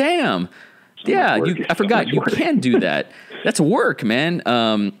like, damn. Yeah, I forgot you can do that. That's work, man.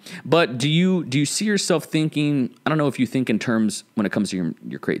 But do you see yourself thinking, I don't know if you think in terms when it comes to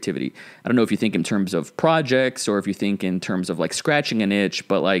your creativity. I don't know if you think in terms of projects or if you think in terms of like scratching an itch,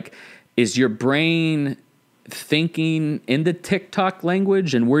 but like, is your brain thinking in the TikTok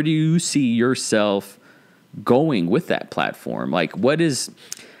language, and where do you see yourself going with that platform? Like, what do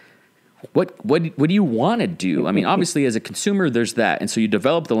you want to do? I mean, obviously as a consumer, there's that. And so you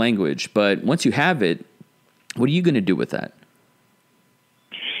develop the language, but once you have it, what are you going to do with that?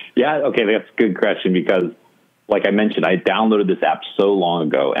 Yeah. Okay. That's a good question because like I mentioned, I downloaded this app so long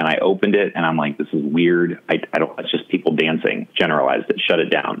ago and I opened it and I'm like, this is weird. I don't, it's just people dancing, generalized it, shut it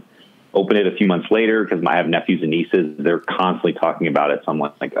down. Open it a few months later because I have nephews and nieces. They're constantly talking about it. So I'm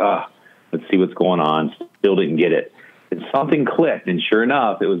like, let's see what's going on. Still didn't get it. And something clicked. And sure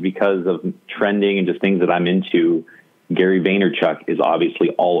enough, it was because of trending and just things that I'm into. Gary Vaynerchuk is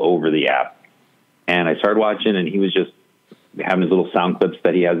obviously all over the app. And I started watching and he was just having his little sound clips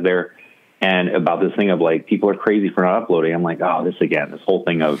that he has there. And about this thing of like, people are crazy for not uploading. I'm like, oh, this whole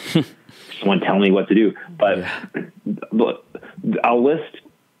thing of someone telling me what to do. But look, I'll list.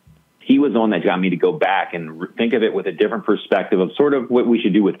 He was the one that got me to go back and think of it with a different perspective of sort of what we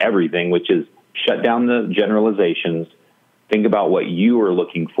should do with everything, which is shut down the generalizations, think about what you are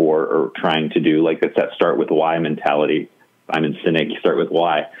looking for or trying to do. Like it's that start with why mentality. Simon Sinek, start with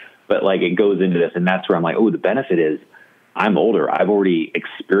why. But like it goes into this, and that's where I'm like, oh, the benefit is I'm older. I've already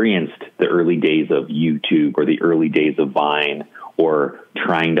experienced the early days of YouTube or the early days of Vine or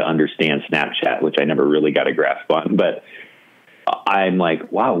trying to understand Snapchat, which I never really got a grasp on. But I'm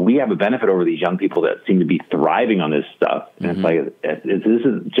like, wow, we have a benefit over these young people that seem to be thriving on this stuff. And it's like, this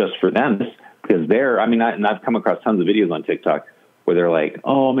is just for them because and I've come across tons of videos on TikTok where they're like,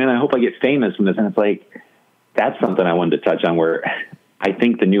 oh man, I hope I get famous from this. And it's like, that's something I wanted to touch on where I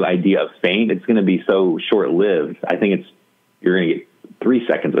think the new idea of fame, it's going to be so short lived. I think you're going to get 3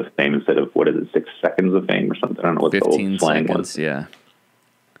 seconds of fame instead of 6 seconds of fame or something. I don't know what the old slang was. Yeah.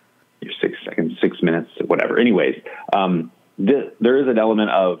 You're 6 seconds, 6 minutes, whatever. Anyways, there is an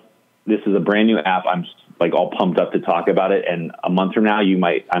element of this is a brand new app. I'm like all pumped up to talk about it. And a month from now,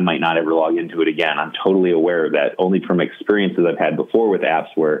 I might not ever log into it again. I'm totally aware of that only from experiences I've had before with apps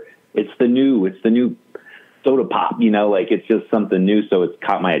where it's the new soda pop, like it's just something new. So it's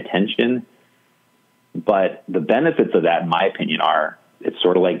caught my attention. But the benefits of that, in my opinion, are it's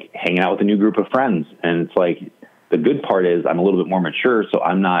sort of like hanging out with a new group of friends. And it's like the good part is I'm a little bit more mature, so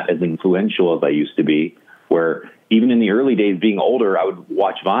I'm not as influential as I used to be, where even in the early days, being older, I would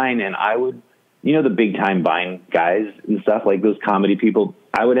watch Vine and I would, the big time Vine guys and stuff, like those comedy people,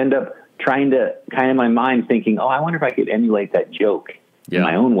 I would end up trying to kind of in my mind thinking, oh, I wonder if I could emulate that joke in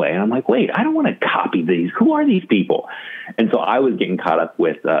my own way. And I'm like, wait, I don't want to copy these. Who are these people? And so I was getting caught up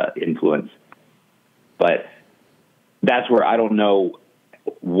with influence. But that's where I don't know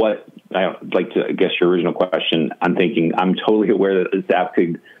what I like to guess your original question. I'm thinking I'm totally aware that this app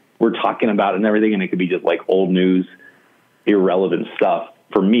we're talking about and everything, and it could be just like old news, irrelevant stuff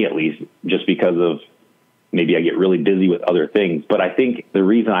for me, at least, just because of maybe I get really busy with other things. But I think the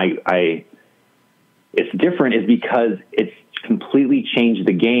reason it's different is because it's completely changed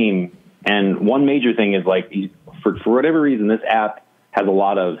the game. And one major thing is like, for whatever reason, this app has a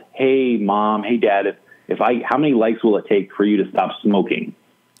lot of, hey mom, hey dad, how many likes will it take for you to stop smoking?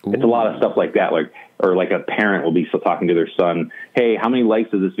 Ooh. It's a lot of stuff like that. Or like a parent will be still talking to their son, hey, how many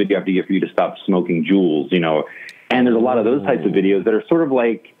likes does this video have to get for you to stop smoking Juuls? And there's a lot of those types of videos that are sort of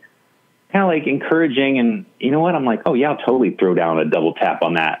like, kind of like encouraging. And you know what? I'm like, oh yeah, I'll totally throw down a double tap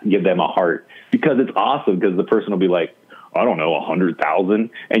on that, give them a heart, because it's awesome. Because the person will be like, I don't know, 100,000.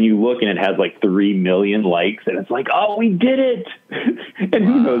 And you look and it has like 3 million likes. And it's like, oh, we did it. And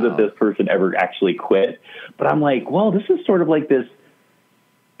who knows if this person ever actually quit. But I'm like, well, this is sort of like this.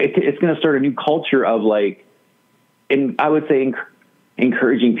 It's going to start a new culture of like, and I would say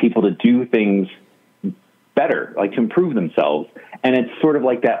encouraging people to do things better, like to improve themselves. And it's sort of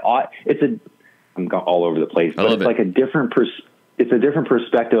like that. I'm all over the place, but it's like a different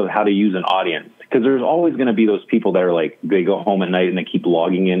perspective of how to use an audience. Because there's always going to be those people that are like, they go home at night and they keep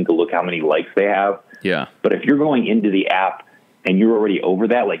logging in to look how many likes they have. Yeah. But if you're going into the app and you're already over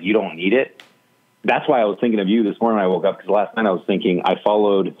that, like you don't need it. That's why I was thinking of you this morning when I woke up, because last night I was thinking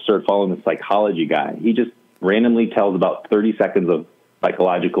started following the psychology guy. He just randomly tells about 30 seconds of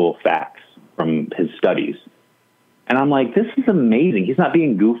psychological facts from his studies. And I'm like, this is amazing. He's not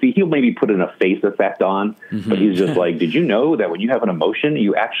being goofy. He'll maybe put in a face effect on, but he's just like, did you know that when you have an emotion,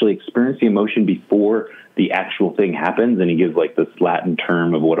 you actually experience the emotion before the actual thing happens? And he gives like this Latin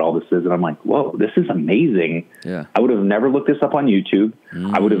term of what all this is. And I'm like, whoa, this is amazing. Yeah. I would have never looked this up on YouTube.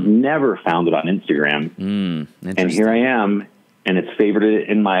 I would have never found it on Instagram. And here I am, and it's favorited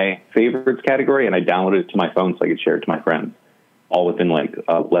in my favorites category. And I downloaded it to my phone so I could share it to my friends, all within like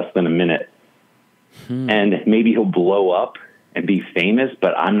less than a minute. And maybe he'll blow up and be famous,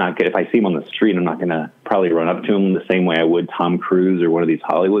 but I'm not gonna, if I see him on the street, I'm not going to probably run up to him the same way I would Tom Cruise or one of these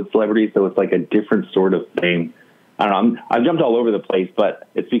Hollywood celebrities. So it's like a different sort of thing. I don't know. I've jumped all over the place, but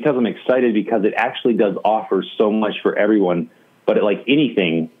it's because I'm excited because it actually does offer so much for everyone. But like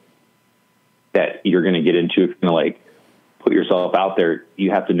anything that you're going to get into, if you're going to like put yourself out there,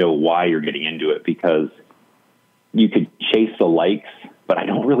 you have to know why you're getting into it, because you could chase the likes, but I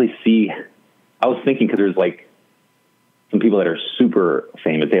don't really see. I was thinking, because there's like some people that are super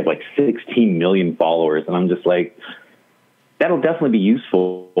famous. They have like 16 million followers. And I'm just like, that'll definitely be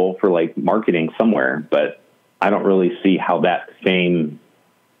useful for like marketing somewhere. But I don't really see how that fame,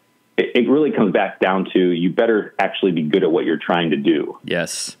 it really comes back down to, you better actually be good at what you're trying to do.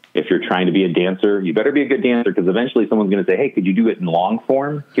 Yes. If you're trying to be a dancer, you better be a good dancer, because eventually someone's going to say, hey, could you do it in long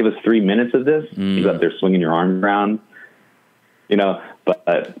form? Give us 3 minutes of this. He's up there swinging your arms around, you know.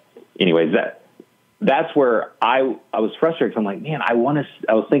 But anyways, that's where I was frustrated. I'm like, man, I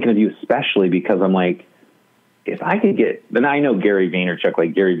was thinking of you especially because I'm like, if I could get, then I know Gary Vaynerchuk,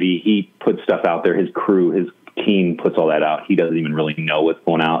 like Gary V, he puts stuff out there. His crew, his team puts all that out. He doesn't even really know what's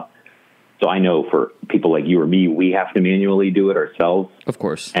going out. So I know for people like you or me, we have to manually do it ourselves. Of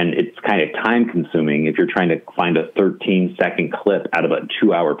course. And it's kind of time consuming if you're trying to find a 13-second clip out of a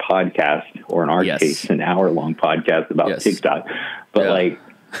 2-hour podcast, or in our case, an hour-long podcast about TikTok. But like,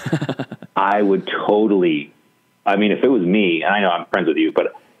 I would totally, I mean, if it was me, and I know I'm friends with you,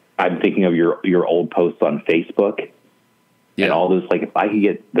 but I'm thinking of your old posts on Facebook and all those, like if I could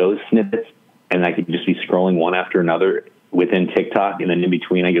get those snippets and I could just be scrolling one after another within TikTok, and then in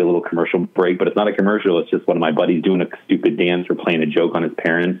between I get a little commercial break, but it's not a commercial. It's just one of my buddies doing a stupid dance or playing a joke on his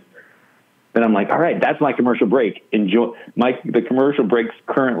parents. Then I'm like, all right, that's my commercial break. Enjoy. The commercial breaks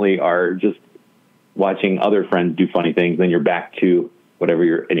currently are just watching other friends do funny things. Then you're back to whatever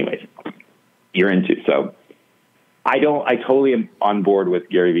you're into. So I totally am on board with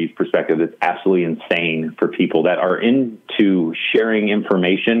Gary Vee's perspective. It's absolutely insane for people that are into sharing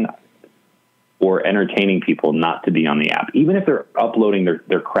information or entertaining people not to be on the app, even if they're uploading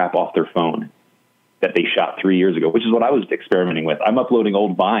their crap off their phone that they shot 3 years ago, which is what I was experimenting with. I'm uploading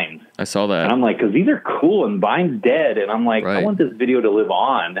old Vines. I saw that. And I'm like, because these are cool and Vine's dead. And I'm like, I want this video to live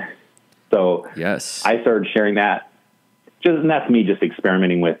on. So I started sharing that. And that's me just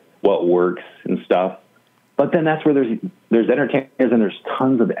experimenting with what works and stuff. But then that's where there's entertainers and there's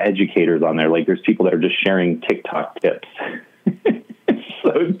tons of educators on there. Like there's people that are just sharing TikTok tips. It's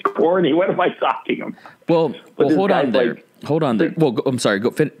so corny. What am I talking about? Well, hold on there. Hold on there. Well, I'm sorry.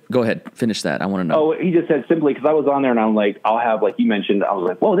 Go ahead. Finish that. I want to know. Oh, he just said simply, because I was on there and I'm like, I'll have, like you mentioned, I was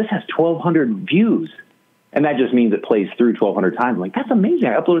like, whoa, this has 1,200 views. And that just means it plays through 1,200 times. I'm like, that's amazing.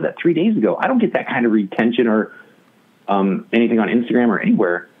 I uploaded that 3 days ago. I don't get that kind of retention or anything on Instagram or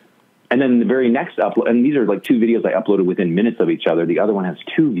anywhere. And then the very next upload, and these are like 2 videos I uploaded within minutes of each other. The other one has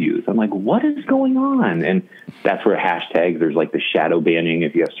 2 views. I'm like, what is going on? And that's where hashtags, there's like the shadow banning.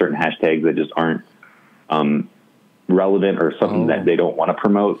 If you have certain hashtags that just aren't relevant or something that they don't want to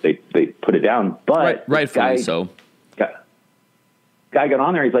promote, they put it down. But rightfully so. Guy got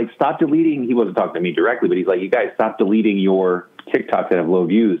on there. He's like, stop deleting. He wasn't talking to me directly, but he's like, you guys stop deleting your TikToks that have low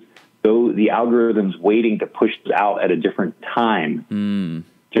views. So the algorithm's waiting to push it out at a different time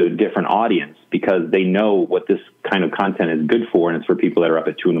to a different audience, because they know what this kind of content is good for. And it's for people that are up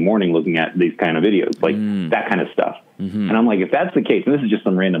at 2 a.m. looking at these kind of videos, like that kind of stuff. And I'm like, if that's the case, and this is just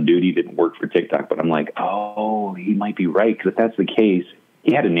some random dude, he didn't work for TikTok, but I'm like, oh, he might be right. Because if that's the case,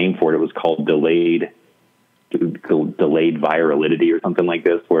 he had a name for it. It was called delayed virality or something like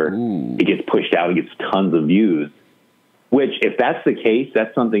this, where it gets pushed out, it gets tons of views, which if that's the case,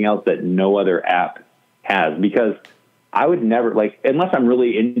 that's something else that no other app has. Because I would never, like, unless I'm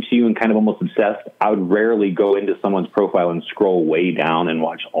really into you and kind of almost obsessed, I would rarely go into someone's profile and scroll way down and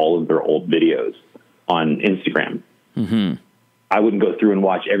watch all of their old videos on Instagram. I wouldn't go through and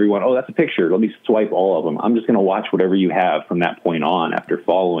watch everyone. Oh, that's a picture. Let me swipe all of them. I'm just going to watch whatever you have from that point on after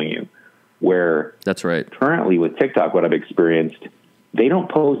following you. Where that's right. Currently with TikTok, what I've experienced, they don't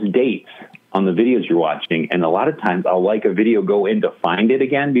post dates on the videos you're watching. And a lot of times I'll like a video, go in to find it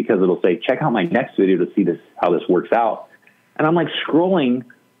again, because it'll say, check out my next video to see how this works out. And I'm like scrolling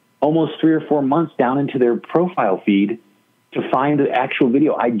almost 3 or 4 months down into their profile feed to find the actual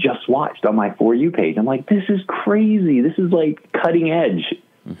video I just watched on my For You page. I'm like, this is crazy. This is like cutting edge.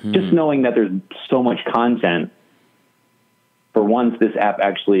 Just knowing that there's so much content. For once, this app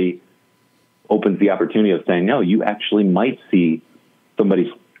actually opens the opportunity of saying, no, you actually might see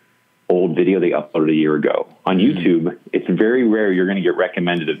somebody's old video they uploaded a year ago. On YouTube, it's very rare you're going to get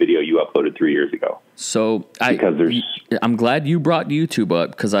recommended a video you uploaded 3 years ago. So I'm glad you brought YouTube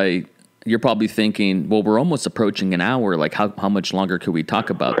up, because you're probably thinking, well, we're almost approaching an hour. Like, how much longer could we talk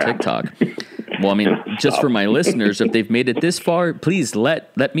about TikTok? Well, I mean, just for my listeners, if they've made it this far, please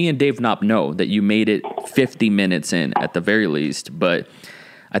let me and Dave Knop know that you made it 50 minutes in at the very least. But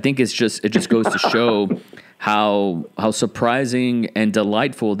I think it just goes to show how surprising and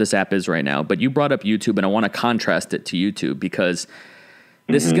delightful this app is right now. But you brought up YouTube, and I want to contrast it to YouTube, because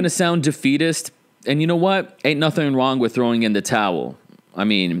this is going to sound defeatist. And you know what? Ain't nothing wrong with throwing in the towel. I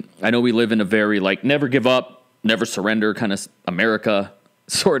mean, I know we live in a very, like, never give up, never surrender kind of America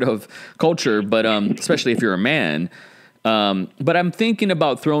sort of culture, but especially if you're a man. But I'm thinking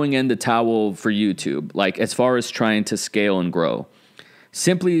about throwing in the towel for YouTube, like, as far as trying to scale and grow,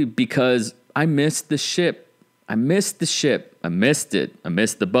 simply because I missed the ship. I missed the ship. I missed it. I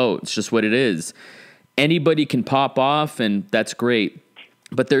missed the boat. It's just what it is. Anybody can pop off, and that's great.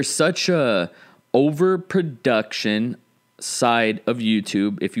 But there's such a overproduction side of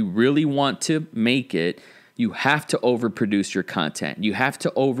YouTube. If you really want to make it, you have to overproduce your content. You have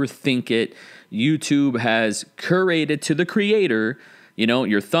to overthink it. YouTube has curated to the creator, you know,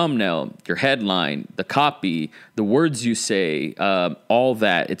 your thumbnail, your headline, the copy, the words you say, all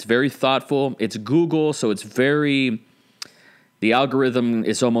that. It's very thoughtful. It's Google, so it's the algorithm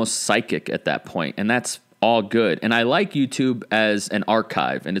is almost psychic at that point, and that's all good. And I like YouTube as an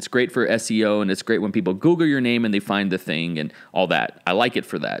archive, and it's great for SEO, and it's great when people Google your name and they find the thing and all that. I like it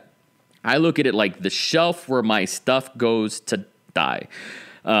for that. I look at it like the shelf where my stuff goes to die.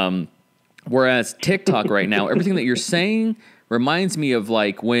 Whereas TikTok right now, everything that you're saying reminds me of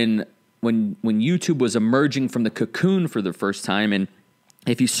like when YouTube was emerging from the cocoon for the first time. And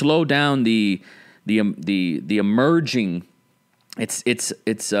if you slow down the emerging,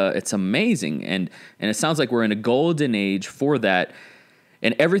 it's amazing. And it sounds like we're in a golden age for that.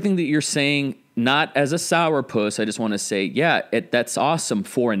 And everything that you're saying, not as a sourpuss, I just want to say, yeah, that's awesome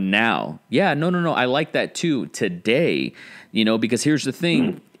for now. Yeah, no, I like that too today, you know, because here's the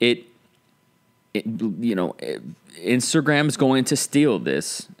thing, Instagram's going to steal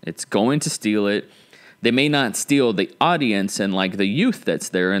this. It's going to steal it. They may not steal the audience and like the youth that's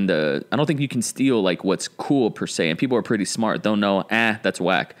there, and I don't think you can steal like what's cool per se. And people are pretty smart. They'll know, that's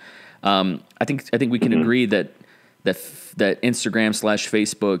whack. I think we can agree that Instagram /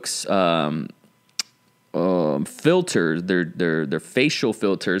 Facebook's filters, their facial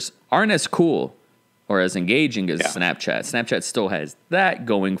filters aren't as cool or as engaging as Snapchat. Snapchat still has that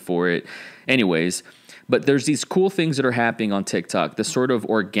going for it. Anyways, but there's these cool things that are happening on TikTok, the sort of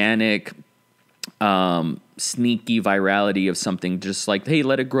organic, sneaky virality of something, just like, hey,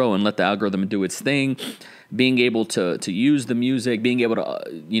 let it grow and let the algorithm do its thing, being able to use the music, being able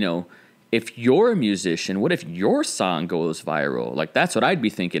to, if you're a musician, what if your song goes viral? Like, that's what I'd be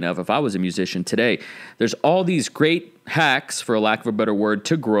thinking of if I was a musician today. There's all these great hacks, for lack of a better word,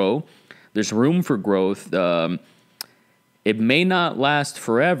 to grow. There's room for growth. It may not last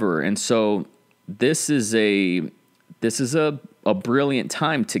forever. And so this is a brilliant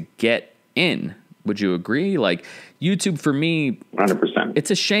time to get in. Would you agree? Like, YouTube for me, 100%.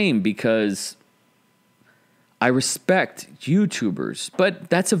 It's a shame because I respect YouTubers, but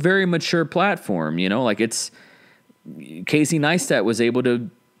that's a very mature platform, like Casey Neistat was able to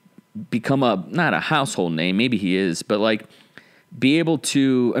become not a household name, maybe he is, but like be able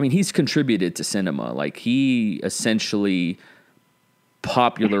to, he's contributed to cinema. Like, he essentially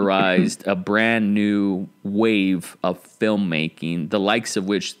popularized a brand new wave of filmmaking, the likes of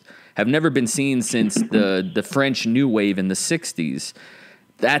which have never been seen since the French New Wave in the 60s.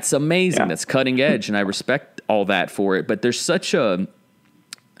 That's amazing. Yeah. That's cutting edge, and I respect all that for it. But there's such a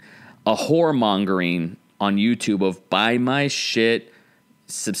whoremongering on YouTube of buy my shit,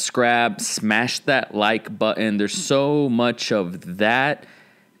 subscribe, smash that like button. There's so much of that.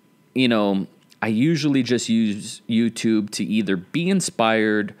 I usually just use YouTube to either be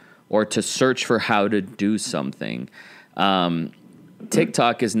inspired or to search for how to do something.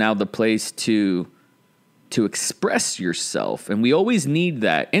 TikTok is now the place to express yourself, and we always need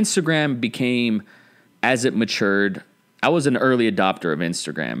that. Instagram became, as it matured, I was an early adopter of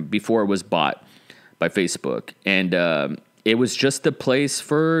Instagram before it was bought by Facebook, and it was just a place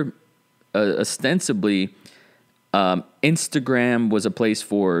for ostensibly Instagram was a place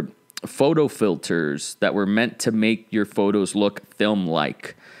for photo filters that were meant to make your photos look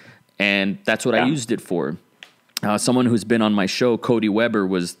film-like. And that's what I used it for. Someone who's been on my show, Cody Weber,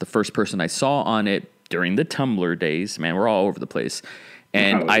 was the first person I saw on it during the Tumblr days. Man, we're all over the place.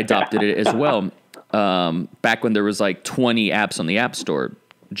 And I adopted it as well. Back when there was like 20 apps on the App Store.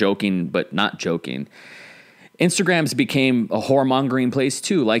 Joking, but not joking. Instagram's became a whoremongering place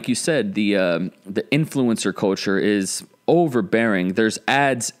too. Like you said, the influencer culture is overbearing. There's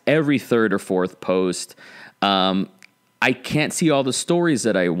ads every third or fourth post. I can't see all the stories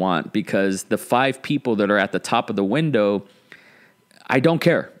that I want because the 5 people that are at the top of the window, I don't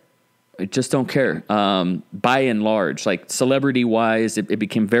care. I just don't care. By and large, like celebrity-wise, it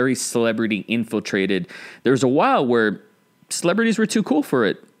became very celebrity-infiltrated. There was a while where celebrities were too cool for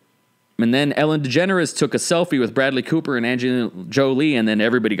it. And then Ellen DeGeneres took a selfie with Bradley Cooper and Angelina Jolie, and then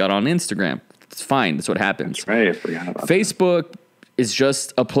everybody got on Instagram. It's fine. That's what happens. That's right. I forgot about Facebook is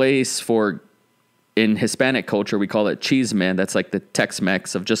just a place for, in Hispanic culture, we call it cheese man. That's like the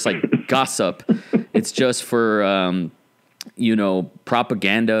Tex-Mex of just like gossip. It's just for,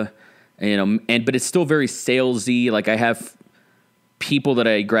 propaganda, but it's still very salesy. Like I have people that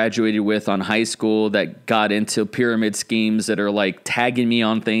I graduated with on high school that got into pyramid schemes that are like tagging me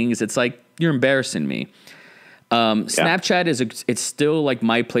on things. It's like, you're embarrassing me. Snapchat it's still like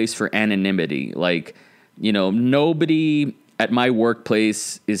my place for anonymity. Like, nobody at my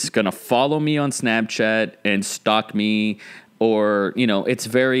workplace is going to follow me on Snapchat and stalk me, or, it's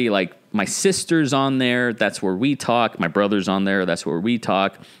very like my sister's on there. That's where we talk. My brother's on there. That's where we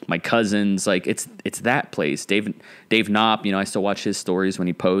talk. My cousins, like it's that place. Dave Knoptop, I still watch his stories when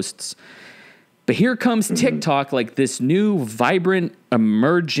he posts. But here comes TikTok, like this new, vibrant,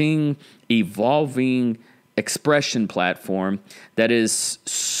 emerging, evolving expression platform that is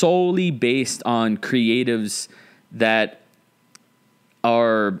solely based on creatives that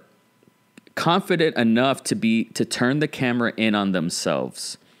are confident enough to turn the camera in on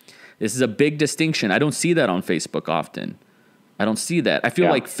themselves. This is a big distinction. I don't see that on Facebook often. I don't see that. I feel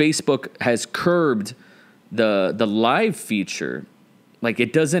like Facebook has curbed the live feature. Like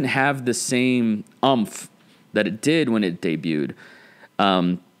it doesn't have the same oomph that it did when it debuted.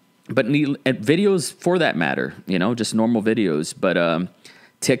 But videos for that matter, just normal videos. But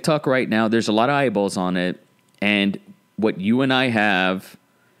TikTok right now, there's a lot of eyeballs on it. And what you and I have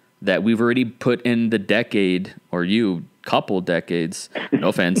that we've already put in the decade, or couple decades, no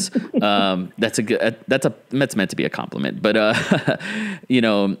offense. That's meant to be a compliment. But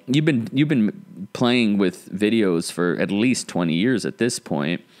you've been playing with videos for at least 20 years at this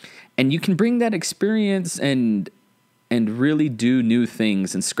point, and you can bring that experience and really do new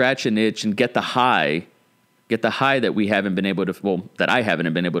things and scratch an itch and get the high that we haven't been able to, that I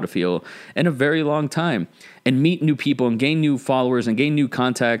haven't been able to feel in a very long time, and meet new people and gain new followers and gain new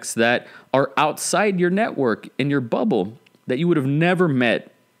contacts that are outside your network, in your bubble, that you would have never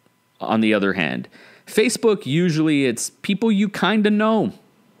met on the other hand. Facebook, usually it's people you kind of know,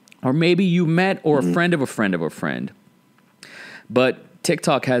 or maybe you met, or a friend of a friend of a friend. But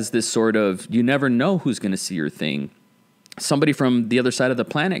TikTok has this sort of, you never know who's going to see your thing. Somebody from the other side of the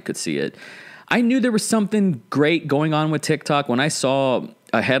planet could see it. I knew there was something great going on with TikTok when I saw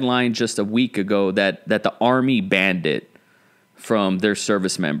a headline just a week ago that the Army banned it from their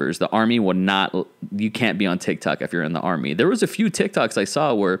service members. The Army will not, you can't be on TikTok if you're in the Army. There was a few TikToks I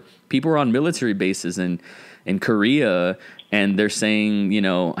saw where people were on military bases in Korea, and they're saying,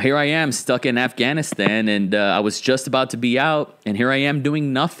 here I am stuck in Afghanistan, and I was just about to be out, and here I am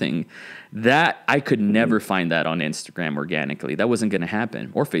doing nothing. That, I could never find that on Instagram organically. That wasn't going to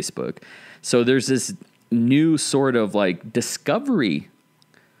happen, or Facebook. So there's this new sort of like discovery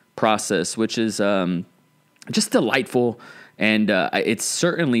process, which is just delightful, and it's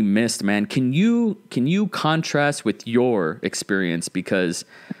certainly missed, man. Can you contrast with your experience? Because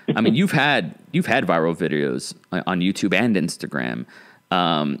I mean, you've had viral videos on YouTube and Instagram.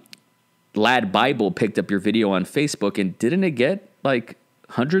 Lad Bible picked up your video on Facebook, and didn't it get like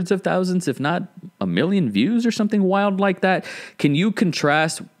hundreds of thousands, if not 1 million views or something wild like that? Can you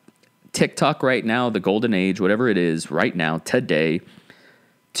contrast TikTok right now, the golden age, whatever it is right now, today,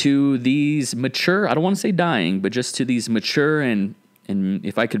 to these mature, I don't want to say dying, but just to these mature and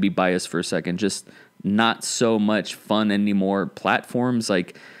if I could be biased for a second, just not so much fun anymore platforms?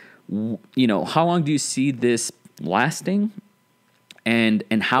 Like, how long do you see this lasting? And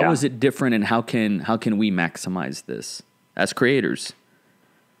how is it different, and how can we maximize this as creators?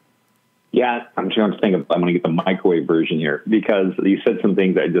 Yeah, I'm trying to think of, I'm going to get the microwave version here, because you said some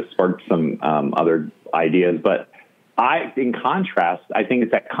things that just sparked some other ideas. But in contrast, I think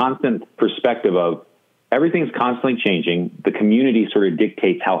it's that constant perspective of everything's constantly changing. The community sort of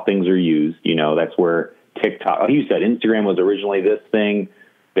dictates how things are used. You know, that's where TikTok, like you said, Instagram was originally this thing.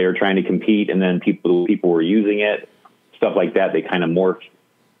 They were trying to compete, and then people were using it, stuff like that. They kind of morphed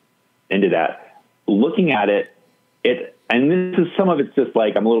into that. Looking at it, and this is, some of it's just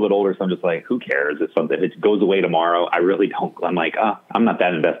like, I'm a little bit older, so I'm just like, who cares? It's something, if it goes away tomorrow, I really don't, I'm like, I'm not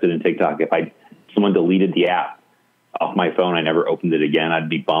that invested in TikTok. If someone deleted the app off my phone, I never opened it again, I'd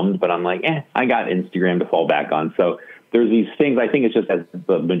be bummed, but I'm like, I got Instagram to fall back on. So there's these things, I think it's just as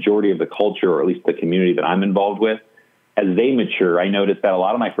the majority of the culture, or at least the community that I'm involved with, as they mature, I noticed that a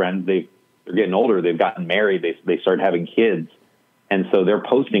lot of my friends, they're getting older, they've gotten married, they started having kids. And so they're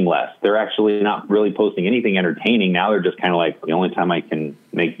posting less. They're actually not really posting anything entertaining. Now they're just kind of like, the only time I can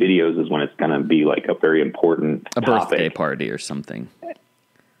make videos is when it's going to be like a very important topic. Birthday party or something.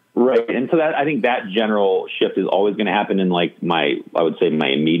 Right. And so that, I think that general shift is always going to happen in like I would say my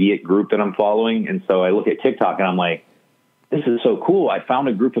immediate group that I'm following. And so I look at TikTok and I'm like, this is so cool. I found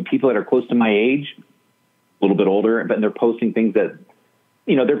a group of people that are close to my age, a little bit older, but they're posting things that,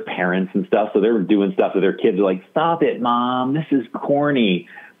 you know, they're parents and stuff. So they're doing stuff that their kids are like, stop it, Mom, this is corny.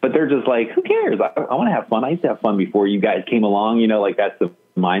 But they're just like, who cares? I want to have fun. I used to have fun before you guys came along, you know, like that's the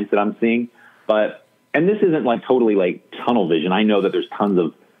mindset I'm seeing. And this isn't like totally like tunnel vision. I know that there's tons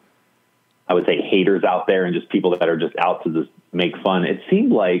of, I would say, haters out there and just people that are just out to just make fun. It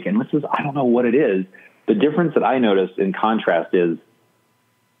seemed like, and this is, I don't know what it is, the difference that I noticed in contrast is,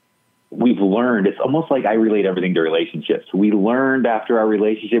 we've learned, it's almost like I relate everything to relationships. We learned after our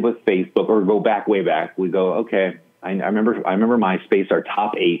relationship with Facebook, or go back, way back, we go, okay, I remember MySpace, our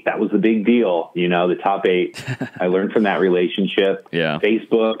top 8, that was the big deal. You know, the top 8, I learned from that relationship. Yeah.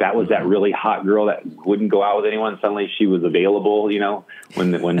 Facebook, that was that really hot girl that wouldn't go out with anyone. Suddenly she was available, you know,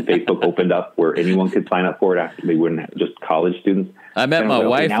 when Facebook opened up where anyone could sign up for it after they wouldn't have, just college students. I met my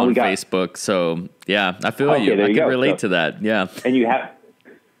wife on Facebook. So yeah, I feel you. I can relate to that. Yeah. And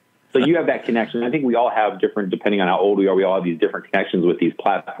so you have that connection. I think we all have different, depending on how old we are, we all have these different connections with these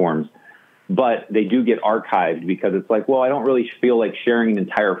platforms, but they do get archived because it's like, well, I don't really feel like sharing an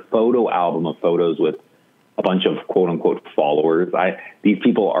entire photo album of photos with a bunch of quote unquote followers. These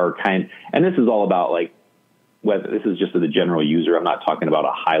people are and this is all about like, whether this is just the general user. I'm not talking about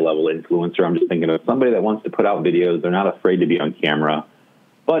a high level influencer. I'm just thinking of somebody that wants to put out videos. They're not afraid to be on camera.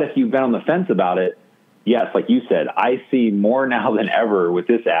 But if you've been on the fence about it, yes, like you said, I see more now than ever with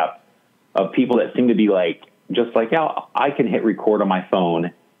this app of people that seem to be like, just like, yeah, I can hit record on my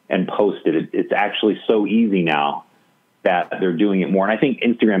phone and post it. It's actually so easy now that they're doing it more. And I think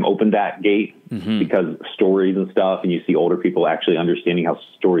Instagram opened that gate because stories and stuff, and you see older people actually understanding how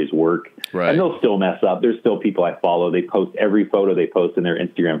stories work. Right. And they'll still mess up. There's still people I follow. They post every photo they post in their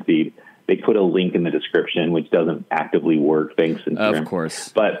Instagram feed. They put a link in the description, which doesn't actively work. Thanks, Instagram. Of course.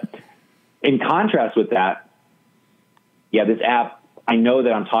 But in contrast with that, yeah, this app, I know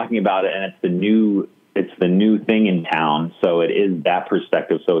that I'm talking about it, and it's the new thing in town. So it is that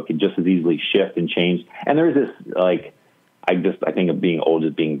perspective. So it can just as easily shift and change. And there's this, like, I think of being old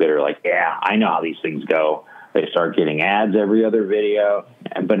as being bitter. Like, yeah, I know how these things go. They start getting ads every other video,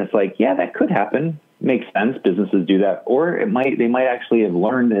 but it's like, yeah, that could happen. Makes sense. Businesses do that, or they might actually have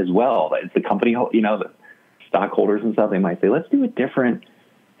learned as well. It's the company, you know, the stockholders and stuff. They might say, let's do it different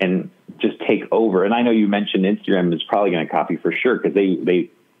and just take over. And I know you mentioned Instagram is probably going to copy for sure, because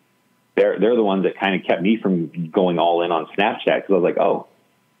they're the ones that kind of kept me from going all in on Snapchat, because I was like, oh,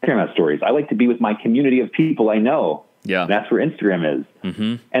 Instagram has stories. I like to be with my community of people I know. Yeah, and that's where Instagram is.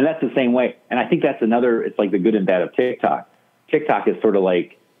 And that's the same way. And I think that's it's like the good and bad of TikTok. TikTok is sort of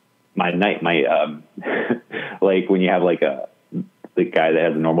like like when you have like the guy that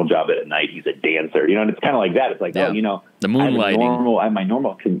has a normal job at night, he's a dancer, you know, and it's kind of like that. It's like, oh, you know, the moonlighting. I have my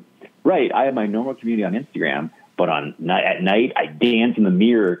normal community on Instagram, but at night I dance in the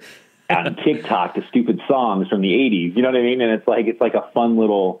mirror on TikTok to stupid songs from the 80s. You know what I mean? And it's like a fun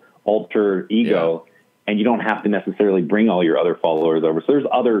little alter ego, and you don't have to necessarily bring all your other followers over. So there's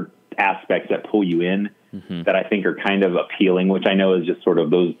other aspects that pull you in that I think are kind of appealing, which I know is just sort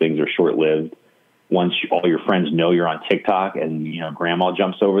of, those things are short-lived. Once all your friends know you're on TikTok, and, you know, grandma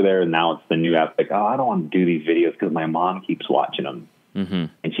jumps over there, and now it's the new app. Like, oh, I don't want to do these videos because my mom keeps watching them,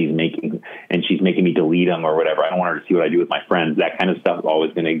 and she's making me delete them or whatever. I don't want her to see what I do with my friends. That kind of stuff is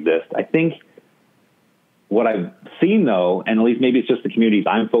always going to exist. I think what I've seen, though, and at least maybe it's just the communities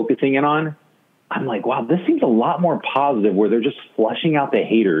I'm focusing in on, I'm like, wow, this seems a lot more positive, where they're just flushing out the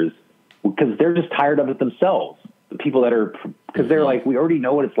haters because they're just tired of it themselves. The people that are, because they're like, we already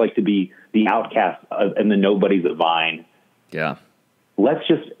know what it's like to be the outcast and the nobodies of Vine. Yeah. Let's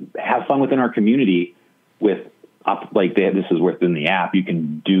just have fun within our community with, like, this is within the app. You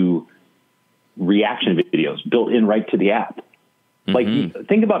can do reaction videos built in right to the app. Like,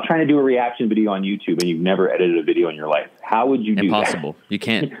 think about trying to do a reaction video on YouTube and you've never edited a video in your life. How would you do that? Impossible. You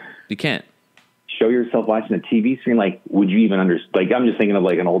can't. You can't. Show yourself watching a TV screen. Like, would you even understand? Like, I'm just thinking of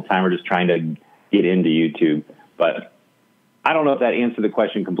like an old timer just trying to get into YouTube. But I don't know if that answered the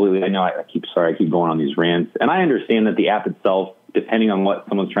question completely. I know I keep going on these rants. And I understand that the app itself, depending on what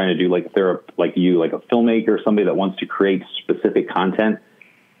someone's trying to do, like if they're like a filmmaker, somebody that wants to create specific content,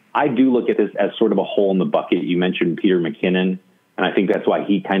 I do look at this as sort of a hole in the bucket. You mentioned Peter McKinnon. And I think that's why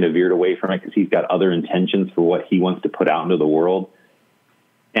he kind of veered away from it, because he's got other intentions for what he wants to put out into the world.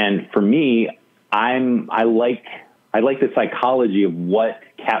 And for me, I like the psychology of what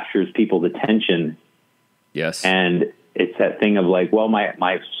captures people's attention. Yes. And it's that thing of like, well,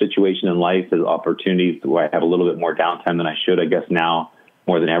 my situation in life is opportunities where I have a little bit more downtime than I should. I guess now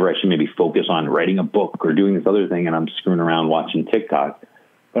more than ever, I should maybe focus on writing a book or doing this other thing. And I'm screwing around watching TikTok.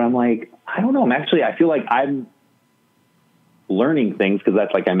 But I'm like, I don't know. I feel like I'm learning things, because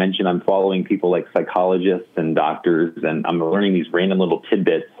that's, like I mentioned, I'm following people like psychologists and doctors, and I'm learning these random little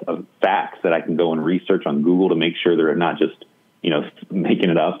tidbits of facts that I can go and research on Google to make sure they're not just, making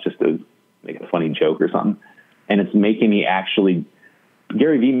it up just to make a funny joke or something. And it's making me actually,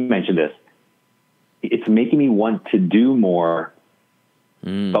 Gary Vee mentioned this, it's making me want to do more,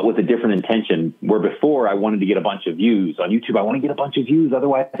 but with a different intention. Where before I wanted to get a bunch of views on YouTube, I want to get a bunch of views,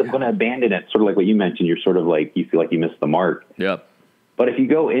 otherwise I'm going to abandon it. Sort of like what you mentioned, you're sort of like, you feel like you missed the mark. Yep. But if you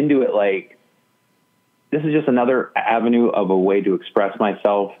go into it like, this is just another avenue of a way to express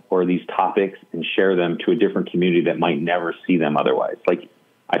myself or these topics and share them to a different community that might never see them otherwise. Like,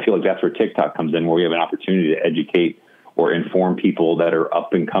 I feel like that's where TikTok comes in, where we have an opportunity to educate or inform people that are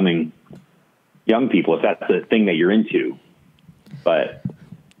up and coming young people, if that's the thing that you're into. But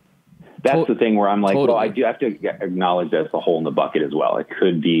that's the thing where I'm like, well, I do have to acknowledge that it's a hole in the bucket as well. It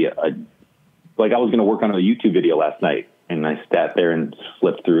could be like I was going to work on a YouTube video last night, and I sat there and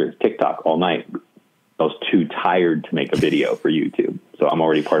flipped through TikTok all night. I was too tired to make a video for YouTube. So I'm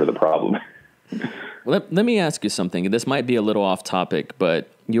already part of the problem. Let me ask you something. This might be a little off topic, but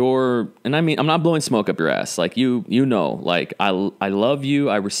and I mean, I'm not blowing smoke up your ass. Like, like I love you.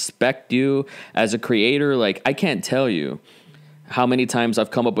 I respect you as a creator. Like, I can't tell you how many times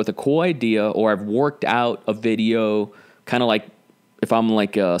I've come up with a cool idea, or I've worked out a video, kind of like if I'm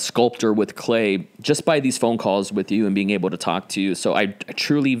like a sculptor with clay, just by these phone calls with you and being able to talk to you. So I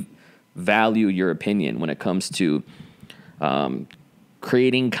truly value your opinion when it comes to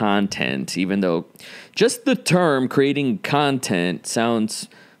creating content, even though just the term creating content sounds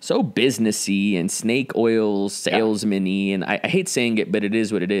so businessy and snake oil salesman-y, and I hate saying it, but it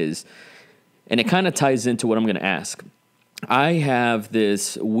is what it is. And it kind of ties into what I'm going to ask. I have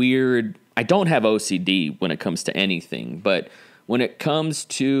this weird, I don't have OCD when it comes to anything, but when it comes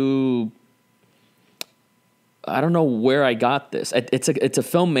to, I don't know where I got this. It's a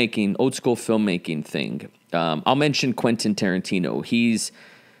filmmaking, old school filmmaking thing. I'll mention Quentin Tarantino. He's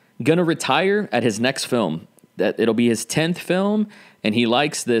going to retire at his next film. It'll be his 10th film, and he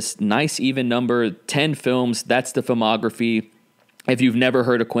likes this nice even number, 10 films. That's the filmography. If you've never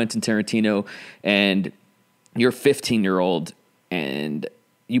heard of Quentin Tarantino and you're a 15-year-old and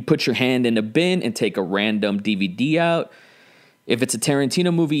you put your hand in a bin and take a random DVD out, if it's a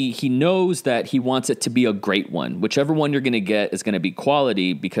Tarantino movie, he knows that he wants it to be a great one. Whichever one you're going to get is going to be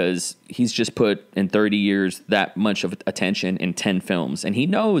quality, because he's just put in 30 years that much of attention in 10 films. And he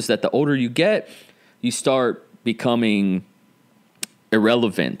knows that the older you get, you start becoming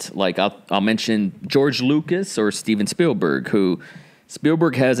irrelevant. Like I'll mention George Lucas or Steven Spielberg, who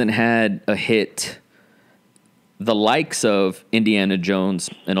Spielberg hasn't had a hit the likes of Indiana Jones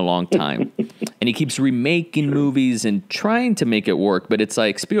in a long time. And he keeps remaking movies and trying to make it work. But it's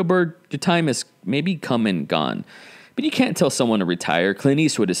like, Spielberg, your time is maybe come and gone. But you can't tell someone to retire. Clint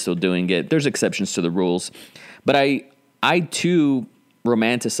Eastwood is still doing it. There's exceptions to the rules. But I too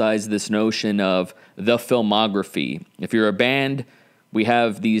romanticize this notion of the filmography. If you're a band, we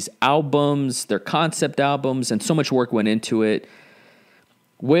have these albums, they're concept albums, and so much work went into it.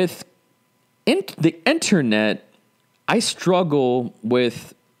 With the internet, I struggle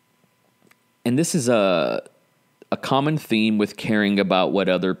with, and this is a common theme with caring about what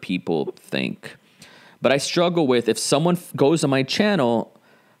other people think, but I struggle with, if someone goes on my channel,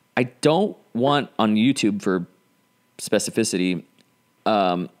 I don't want, on YouTube for specificity,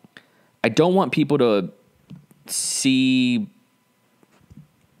 I don't want people to see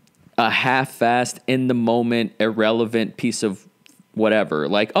a half-assed, in-the-moment, irrelevant piece of whatever.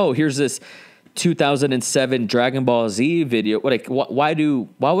 Like, oh, here's this 2007 Dragon Ball Z video. Why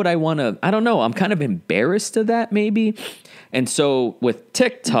would I want to? I don't know. I'm kind of embarrassed of that, maybe. And so with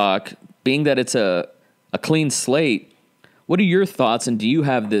TikTok, being that it's a clean slate, what are your thoughts? And do you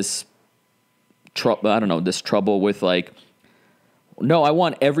have this trouble with like, no, I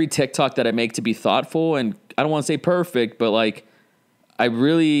want every TikTok that I make to be thoughtful, and I don't want to say perfect, but like, I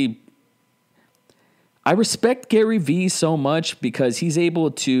respect Gary Vee so much because he's able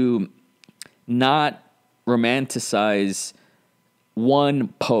to not romanticize one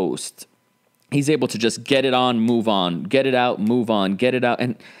post. He's able to just get it on, move on, get it out, move on, get it out.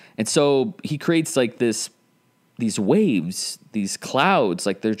 And so he creates like these waves, these clouds,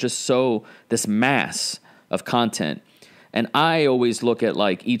 like they're just this mass of content. And I always look at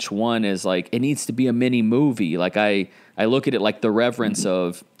like each one as like, it needs to be a mini movie. Like I look at it like the reverence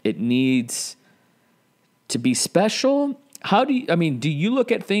of it needs to be special. Do you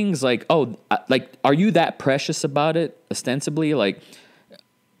look at things like, are you that precious about it ostensibly? Like,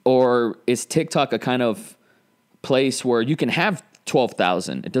 or is TikTok a kind of place where you can have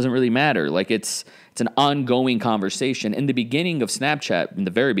 12,000? It doesn't really matter. Like it's an ongoing conversation. In the beginning of Snapchat, in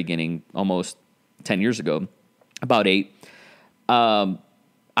the very beginning, almost 10 years ago, about 8,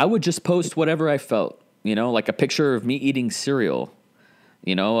 I would just post whatever I felt, like a picture of me eating cereal,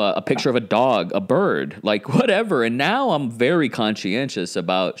 a picture of a dog, a bird, like whatever. And now I'm very conscientious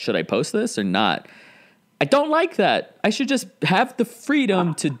about, should I post this or not? I don't like that. I should just have the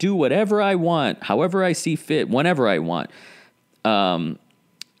freedom to do whatever I want, however I see fit, whenever I want. On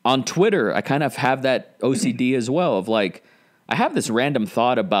Twitter, I kind of have that OCD as well of like, I have this random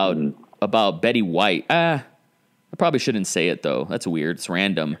thought about Betty White. I probably shouldn't say it though. That's weird. It's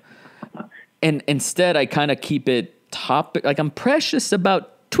random. And instead I kind of keep it topic. Like I'm precious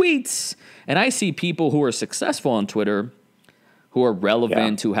about tweets, and I see people who are successful on Twitter, who are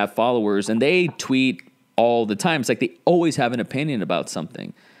relevant, who have followers, and they tweet all the time. It's like they always have an opinion about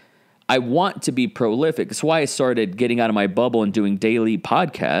something. I want to be prolific. That's why I started getting out of my bubble and doing daily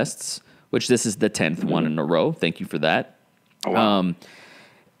podcasts, which this is the 10th one in a row. Thank you for that. Oh, wow.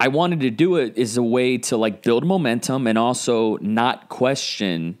 I wanted to do it as a way to like build momentum and also not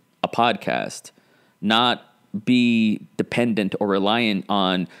question a podcast, not be dependent or reliant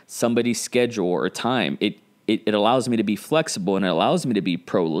on somebody's schedule or time. It allows me to be flexible, and it allows me to be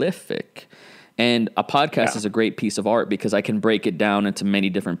prolific. And a podcast is a great piece of art because I can break it down into many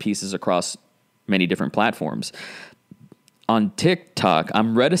different pieces across many different platforms. On TikTok,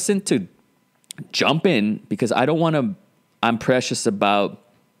 I'm reticent to jump in because I'm precious about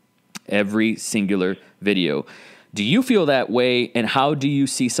every singular video. Do you feel that way? And how do you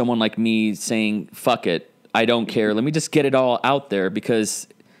see someone like me saying, fuck it, I don't care, let me just get it all out there? Because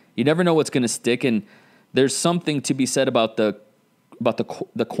you never know what's going to stick. And there's something to be said about the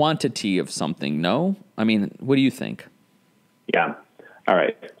quantity of something, no? I mean, what do you think? Yeah. All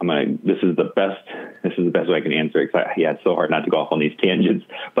right. This is the best way I can answer it. It's so hard not to go off on these tangents.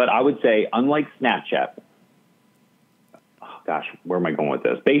 But I would say, unlike Snapchat, where am I going with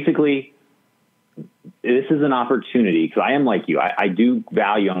this? Basically, this is an opportunity because I am like you. I do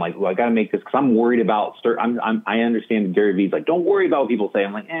value. I'm like, well, I got to make this because I'm worried about. I understand Gary Vee's like, don't worry about what people say.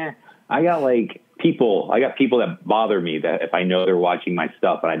 I'm like, I got people that bother me that if I know they're watching my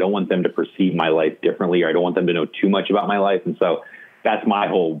stuff, and I don't want them to perceive my life differently, or I don't want them to know too much about my life. And so that's my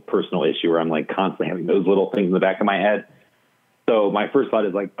whole personal issue where I'm like constantly having those little things in the back of my head. So my first thought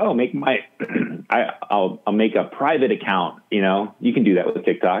is like, I'll make a private account. You can do that with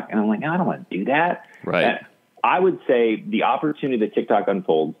TikTok. And I'm like, no, I don't want to do that. Right. And I would say the opportunity that TikTok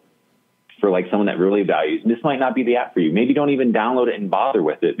unfolds for like someone that really values, this might not be the app for you. Maybe don't even download it and bother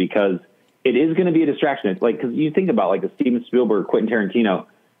with it because it is going to be a distraction. It's like, because you think about like a Steven Spielberg, Quentin Tarantino,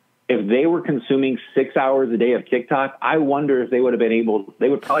 if they were consuming 6 hours a day of TikTok, I wonder if they would have been able,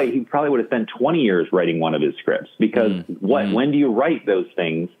 he probably would have spent 20 years writing one of his scripts because when do you write those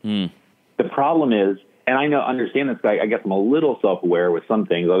things? The problem is, and understand this guy, I guess I'm a little self-aware with some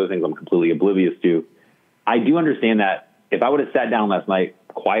things, other things I'm completely oblivious to. I do understand that if I would have sat down last night,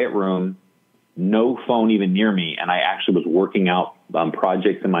 quiet room, no phone even near me, and I actually was working out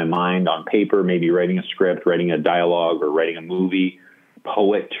projects in my mind on paper, maybe writing a script, writing a dialogue, or writing a movie,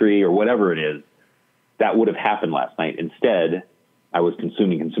 poetry, or whatever it is, that would have happened last night. Instead, I was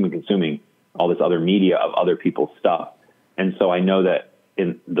consuming all this other media of other people's stuff. And so I know that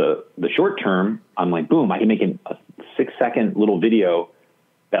in the short term, I'm like, boom, I can make a 6-second little video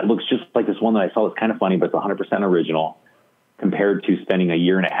that looks just like this one that I saw that's kind of funny, but it's 100% original, compared to spending a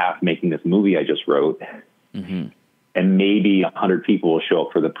year and a half making this movie I just wrote. And maybe 100 people will show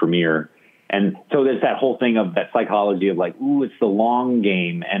up for the premiere. And so there's that whole thing of that psychology of like, ooh, it's the long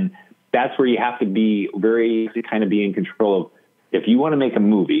game. And that's where you have to be to kind of be in control of, if you want to make a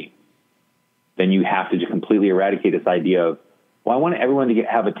movie, then you have to just completely eradicate this idea of, well, I want everyone to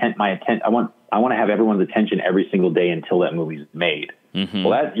have I want to have everyone's attention every single day until that movie's made. Mm-hmm.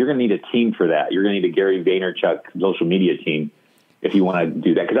 Well, you're going to need a team for that. You're going to need a Gary Vaynerchuk social media team if you want to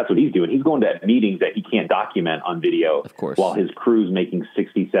do that, because that's what he's doing. He's going to meetings that he can't document on video, of course, while his crew's making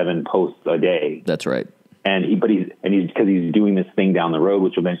 67 posts a day. That's right. And because he's doing this thing down the road,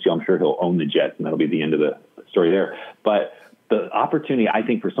 which eventually I'm sure he'll own the Jets, and that'll be the end of the story there. But the opportunity, I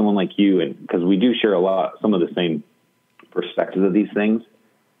think, for someone like you, and because we do share some of the same perspectives of these things,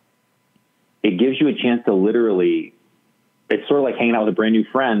 it gives you a chance to literally, it's sort of like hanging out with a brand new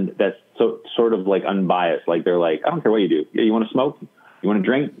friend that's sort of like unbiased. Like they're like, I don't care what you do. Yeah, you want to smoke? You want to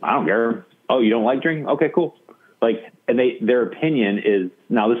drink? I don't care. Oh, you don't like drinking? Okay, cool. Like, and their opinion is,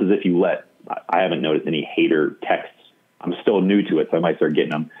 now this is if you I haven't noticed any hater texts. I'm still new to it, so I might start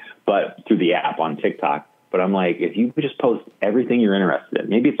getting them, but through the app on TikTok. But I'm like, if you just post everything you're interested in,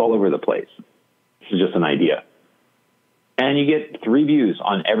 maybe it's all over the place. This is just an idea. And you get 3 views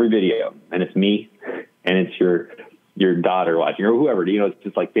on every video, and it's me, and it's your daughter watching, or whoever, it's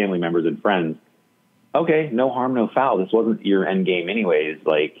just like family members and friends. Okay, no harm, no foul. This wasn't your end game anyways.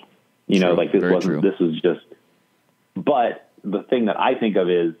 Like, true, like this wasn't, true. This was just, but the thing that I think of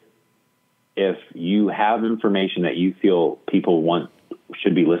is, if you have information that you feel people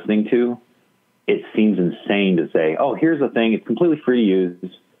should be listening to, it seems insane to say, oh, here's the thing. It's completely free to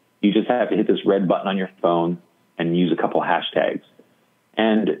use. You just have to hit this red button on your phone and use a couple hashtags.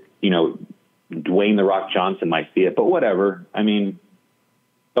 And, Dwayne "The Rock" Johnson might see it, but whatever. I mean,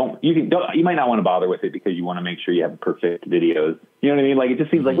 you might not want to bother with it because you want to make sure you have perfect videos. You know what I mean? Like, it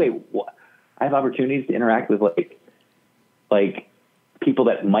just seems like, wait, what? I have opportunities to interact with like people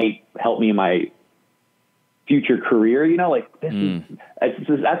that might help me in my future career,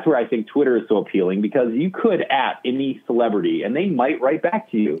 that's where I think Twitter is so appealing, because you could at any celebrity and they might write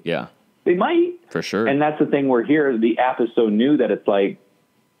back to you. Yeah, they might, for sure. And that's the thing where here, the app is so new that it's like,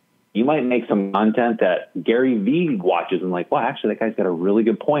 you might make some content that Gary V watches and like, wow, actually that guy's got a really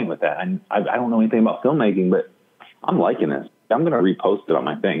good point with that. And I don't know anything about filmmaking, but I'm liking this. I'm going to repost it on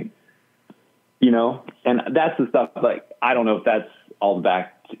my thing, and that's the stuff. Like, I don't know if that's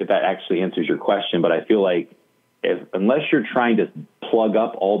if that actually answers your question, but I feel like unless you're trying to plug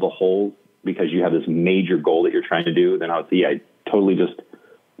up all the holes because you have this major goal that you're trying to do, then I would say, I totally just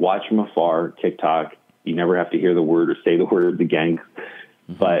watch from afar, TikTok. You never have to hear the word or say the words again,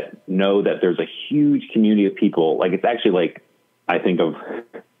 but know that there's a huge community of people. Like, it's actually like, I think of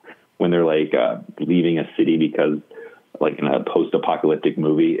when they're like leaving a city because, like in a post-apocalyptic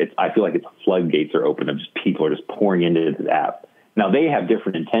movie, I feel like it's floodgates are open of just people are just pouring into this app. Now, they have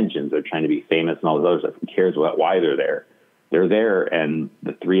different intentions. They're trying to be famous and all those other stuff. Who cares why they're there? They're there, and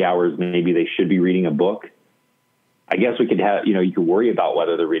the 3 hours, maybe they should be reading a book. I guess we could have, you could worry about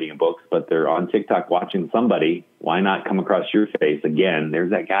whether they're reading a book, but they're on TikTok watching somebody. Why not come across your face again?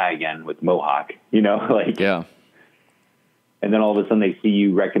 There's that guy again with Mohawk, Yeah. And then all of a sudden they see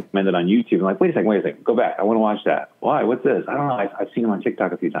you recommended on YouTube. And like, wait a second, go back. I want to watch that. Why? What's this? I don't know. I've seen him on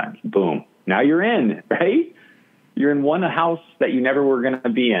TikTok a few times. Boom. Now you're in, right? You're in one house that you never were going to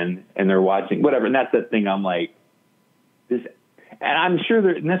be in, and they're watching whatever. And that's the thing. I'm like, this, and I'm sure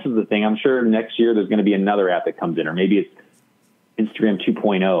and this is the thing. I'm sure next year there's going to be another app that comes in, or maybe it's Instagram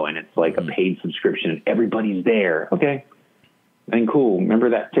 2.0 and it's like a paid subscription and everybody's there. Okay. And cool.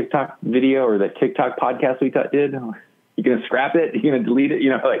 Remember that TikTok video or that TikTok podcast we did? You're going to scrap it? You're going to delete it?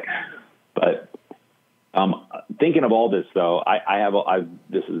 But thinking of all this though,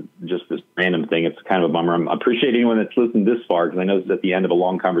 this is just this random thing. It's kind of a bummer. I appreciate anyone that's listened this far, because I know this is at the end of a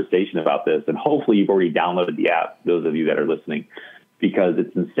long conversation about this, and hopefully you've already downloaded the app, those of you that are listening, because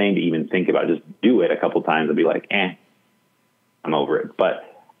it's insane to even think about. Just do it a couple times and be like, I'm over it.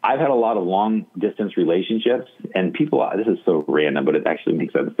 But I've had a lot of long distance relationships, and people, this is so random, but it actually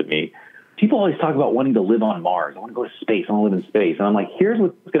makes sense to me. People always talk about wanting to live on Mars. I want to go to space. I want to live in space. And I'm like, here's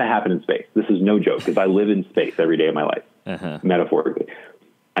what's going to happen in space. This is no joke, because I live in space every day of my life, metaphorically.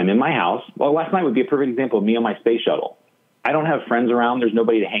 I'm in my house. Well, last night would be a perfect example of me on my space shuttle. I don't have friends around. There's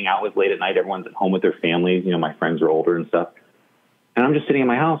nobody to hang out with late at night. Everyone's at home with their families. My friends are older and stuff. And I'm just sitting in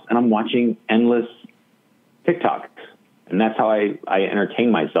my house, and I'm watching endless TikToks. And that's how I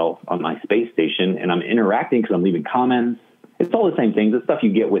entertain myself on my space station. And I'm interacting because I'm leaving comments. It's all the same things. It's stuff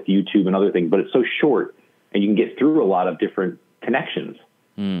you get with YouTube and other things, but it's so short and you can get through a lot of different connections.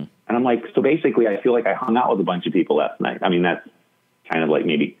 And I'm like, so basically I feel like I hung out with a bunch of people last night. I mean, that's kind of like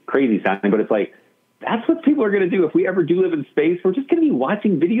maybe crazy sounding, but it's like, that's what people are going to do. If we ever do live in space, we're just going to be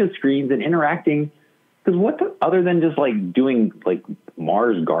watching video screens and interacting. Because other than just like doing like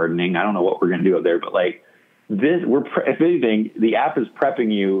Mars gardening, I don't know what we're going to do up there, but like if anything, the app is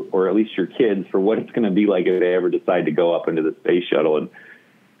prepping you, or at least your kids, for what it's going to be like if they ever decide to go up into the space shuttle. And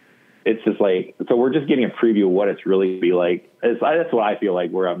it's just like, so we're just getting a preview of what it's really going to be like. That's what I feel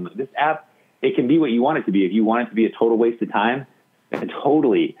like, this app, it can be what you want it to be. If you want it to be a total waste of time, then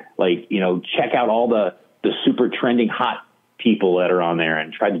totally, like, check out all the super trending hot people that are on there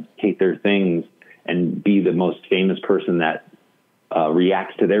and try to take their things and be the most famous person that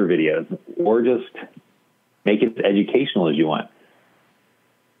reacts to their videos, or just make it as educational as you want.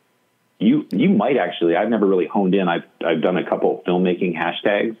 You might actually, I've never really honed in. I've done a couple of filmmaking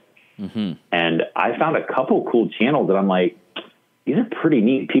hashtags, and I found a couple cool channels that I'm like, these are pretty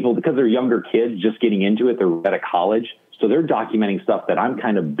neat people, because they're younger kids just getting into it. They're at a college, so they're documenting stuff that I'm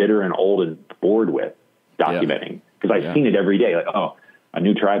kind of bitter and old and bored with documenting, because I've seen it every day. Like, oh, a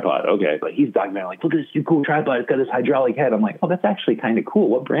new tripod. Okay. Like, he's documenting, like, look at this new cool tripod. It's got this hydraulic head. I'm like, oh, that's actually kind of cool.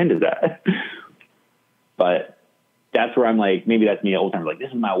 What brand is that? But that's where I'm like, maybe that's me old time. Like, this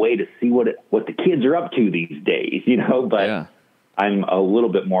is my way to see what the kids are up to these days, but I'm a little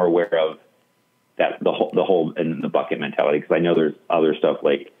bit more aware of that, the whole in the bucket mentality. Cause I know there's other stuff.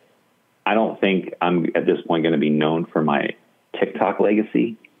 Like, I don't think I'm at this point going to be known for my TikTok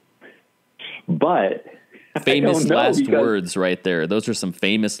legacy, but famous last words right there. Those are some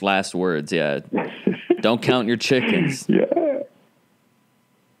famous last words. Yeah. Don't count your chickens. Yeah.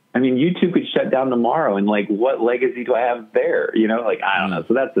 I mean, YouTube could shut down tomorrow, and like, what legacy do I have there? Like, I don't know.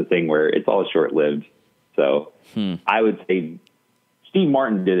 So that's the thing where it's all short lived. So I would say Steve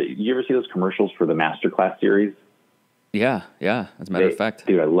Martin did it. Did you ever see those commercials for the Masterclass series? Yeah. As a matter of fact,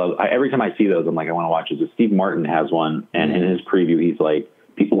 dude, every time I see those, I'm like, I want to watch it. So Steve Martin has one, and in his preview, he's like,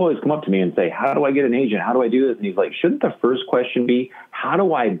 people always come up to me and say, how do I get an agent? How do I do this? And he's like, shouldn't the first question be, how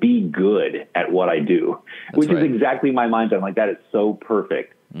do I be good at what I do? Which is exactly my mindset. I'm like, that is so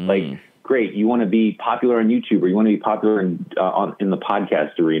perfect. Like, great. You want to be popular on YouTube, or you want to be popular in the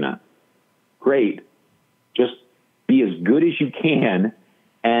podcast arena. Great. Just be as good as you can,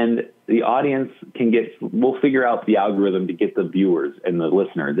 and the audience we'll figure out the algorithm to get the viewers and the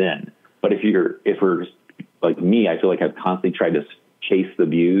listeners in. But if we're like me, I feel like I've constantly tried to chase the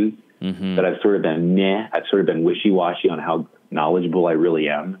views, but I've sort of been wishy-washy on how knowledgeable I really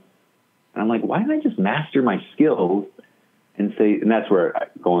am. And I'm like, why don't I just master my skills and that's where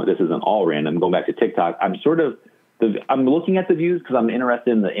this isn't all random. Going back to TikTok, I'm I'm looking at the views because I'm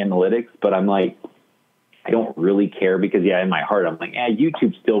interested in the analytics, but I'm like, I don't really care, because in my heart, I'm like,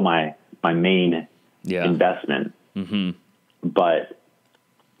 YouTube's still my main investment, but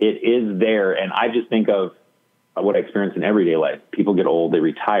it is there. And I just think of what I experience in everyday life. People get old, they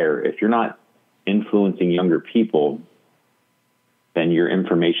retire. If you're not influencing younger people, then your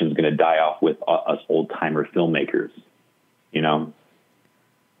information is going to die off with us old timer filmmakers,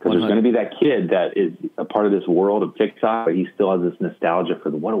 because there's going to be that kid that is a part of this world of TikTok, but he still has this nostalgia for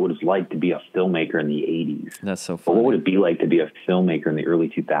what it was like to be a filmmaker in the 80s. That's so funny. Or what would it be like to be a filmmaker in the early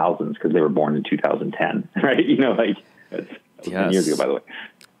 2000s, because they were born in 2010, right? That's 10 years ago, by the way.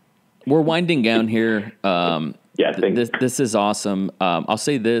 We're winding down here. This is awesome. I'll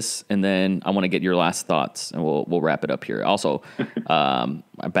say this, and then I want to get your last thoughts, and we'll wrap it up here. Also,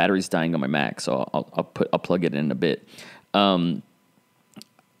 my battery's dying on my Mac, so I'll plug it in a bit.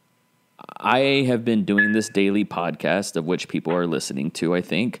 I have been doing this daily podcast, of which people are listening to, I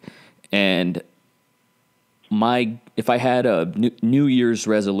think, and if I had a New Year's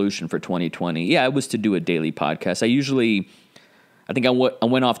resolution for 2020, it was to do a daily podcast. I think I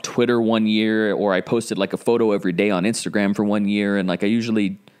went off Twitter one year, or I posted like a photo every day on Instagram for 1 year. And like,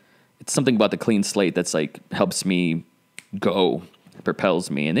 it's something about the clean slate that's like helps me go,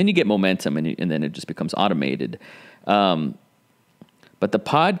 propels me. And then you get momentum, and then it just becomes automated. But the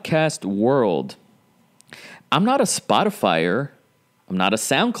podcast world, I'm not a Spotifyer. I'm not a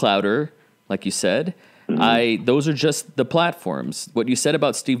SoundClouder, like you said. Those are just the platforms. What you said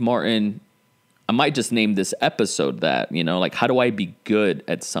about Steve Martin, I might just name this episode that, like, how do I be good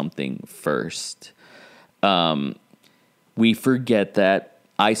at something first? We forget that.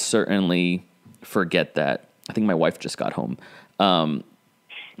 I certainly forget that. I think my wife just got home.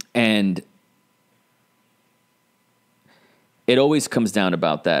 And it always comes down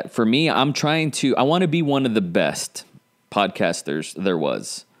about that. For me, I want to be one of the best podcasters there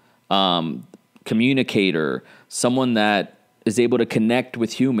was. Communicator, someone that is able to connect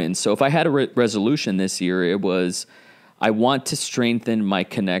with humans. So if I had a resolution this year, it was, I want to strengthen my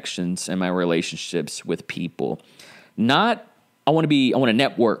connections and my relationships with people. Not, I want to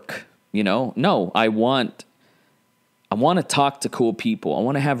network, No, I want to talk to cool people. I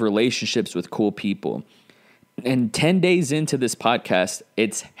want to have relationships with cool people. And 10 days into this podcast,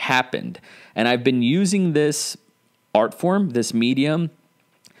 it's happened. And I've been using this art form, this medium,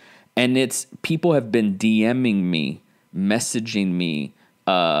 and people have been DMing me, messaging me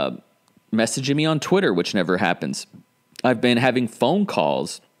on Twitter, which never happens. I've been having phone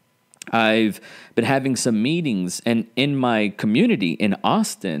calls. I've been having some meetings. And in my community in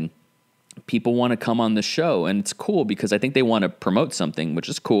Austin, people want to come on the show. And it's cool because I think they want to promote something, which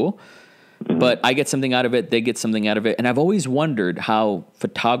is cool. But I get something out of it. They get something out of it. And I've always wondered how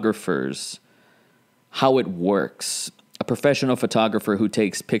it works. A professional photographer who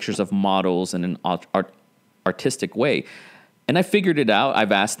takes pictures of models in an artistic way. And I figured it out.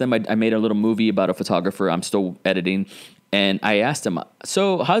 I've asked them. I made a little movie about a photographer I'm still editing. And I asked him,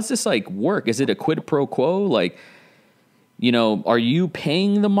 so how does this like work? Is it a quid pro quo? Like, are you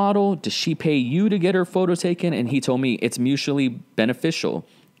paying the model? Does she pay you to get her photo taken? And he told me it's mutually beneficial.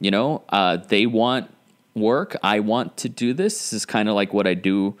 They want work. I want to do this. This is kind of like what I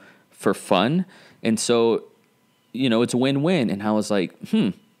do for fun. And so, it's a win-win. And I was like,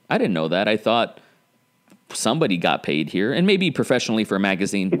 I didn't know that. I thought somebody got paid here. And maybe professionally for a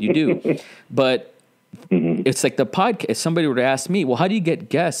magazine, you do. But it's like the podcast. If somebody were to ask me, well, how do you get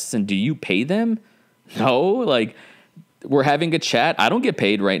guests? And do you pay them? No, like we're having a chat. I don't get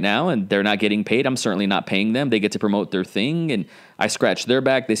paid right now, and they're not getting paid. I'm certainly not paying them. They get to promote their thing, and I scratch their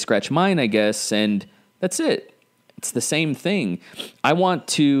back. They scratch mine, I guess, and that's it. It's the same thing. I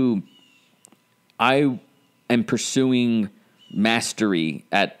am pursuing mastery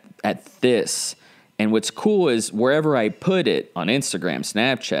at this. And what's cool is wherever I put it, on Instagram,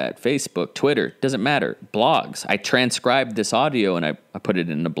 Snapchat, Facebook, Twitter, doesn't matter, blogs. I transcribed this audio and I put it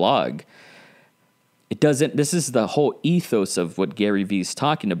in a blog. This is the whole ethos of what Gary Vee's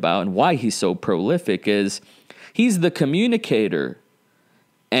talking about and why he's so prolific is he's the communicator.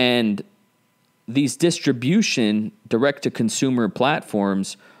 And these distribution direct-to-consumer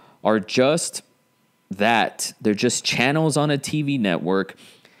platforms are just that. They're just channels on a TV network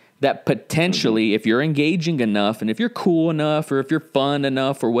that potentially, if you're engaging enough and if you're cool enough or if you're fun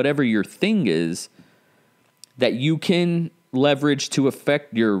enough or whatever your thing is, that you can leverage to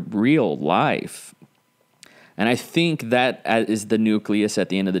affect your real life. And I think that is the nucleus at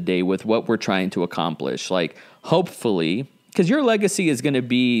the end of the day with what we're trying to accomplish. Like, hopefully, because your legacy is going to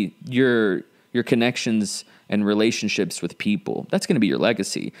be your connections and relationships with people. That's going to be your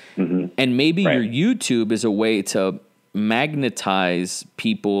legacy. And maybe your YouTube is a way to magnetize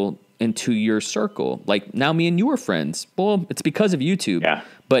people into your circle. Like now me and you are friends. Well, it's because of YouTube,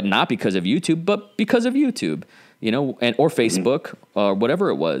 but not because of YouTube, but because of YouTube, or Facebook or whatever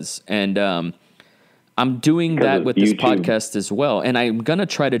it was. And I'm doing that with this podcast as well. And I'm going to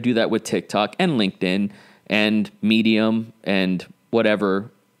try to do that with TikTok and LinkedIn and Medium and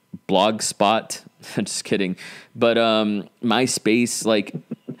whatever, Blogspot. I'm just kidding. But MySpace, like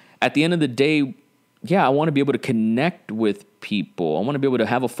at the end of the day, I want to be able to connect with people. I want to be able to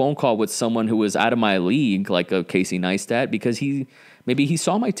have a phone call with someone who is out of my league, like a Casey Neistat, because maybe he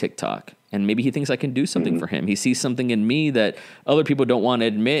saw my TikTok and maybe he thinks I can do something for him. He sees something in me that other people don't want to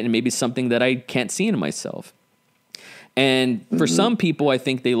admit, and maybe something that I can't see in myself. And for some people, I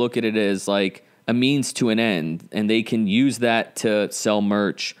think they look at it as like a means to an end, and they can use that to sell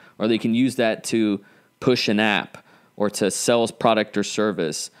merch, or they can use that to push an app or to sell a product or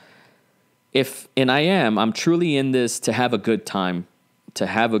service. I'm truly in this to have a good time,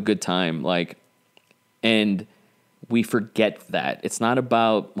 and we forget that. It's not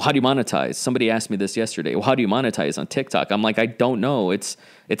about, how do you monetize? Somebody asked me this yesterday. Well, how do you monetize on TikTok? I'm like, I don't know. It's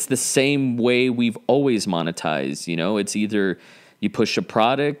the same way we've always monetized. It's either you push a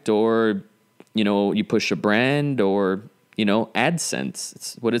product or, you push a brand or, AdSense.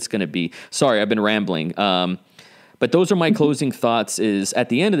 It's what it's going to be. Sorry, I've been rambling. But those are my closing thoughts is at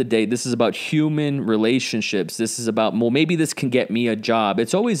the end of the day, this is about human relationships. This is about, well, maybe this can get me a job.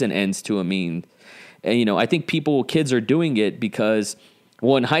 It's always an ends to a mean. And, I think kids are doing it because,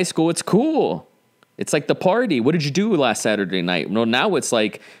 well, in high school, it's cool. It's like the party. What did you do last Saturday night? Well, now it's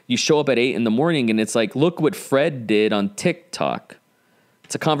like you show up at 8 a.m. and it's like, look what Fred did on TikTok.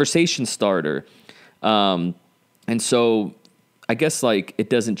 It's a conversation starter. And so I guess like it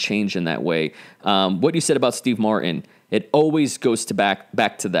doesn't change in that way. What you said about Steve Martin, it always goes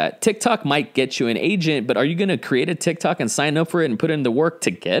back to that. TikTok might get you an agent, but are you going to create a TikTok and sign up for it and put in the work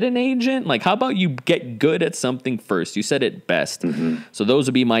to get an agent? Like, how about you get good at something first? You said it best. So those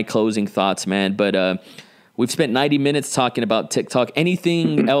would be my closing thoughts, man. But we've spent 90 minutes talking about TikTok.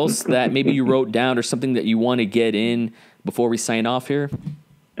 Anything else that maybe you wrote down or something that you want to get in before we sign off here?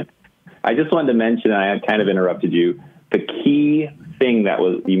 I just wanted to mention, I kind of interrupted you, the key thing that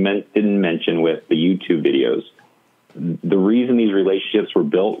didn't mention with the YouTube videos. The reason these relationships were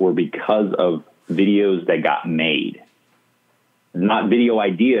built were because of videos that got made. Not video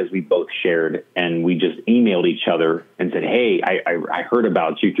ideas we both shared, and we just emailed each other and said, hey, I heard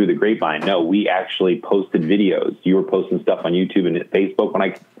about you through the grapevine. No, we actually posted videos. You were posting stuff on YouTube and Facebook when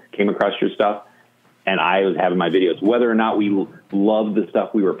I came across your stuff, and I was having my videos. Whether or not we loved the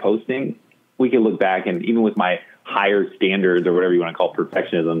stuff we were posting, we could look back, and even with my higher standards or whatever you want to call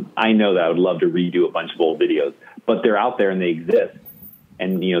perfectionism, I know that I would love to redo a bunch of old videos, but they're out there and they exist.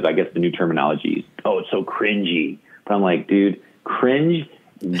 And, I guess the new terminology is, oh, it's so cringy. But I'm like, dude, cringe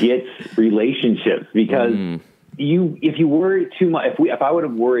gets relationships, because if you worry too much, if I would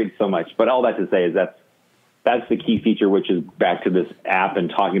have worried so much, but all that to say is that's the key feature, which is back to this app and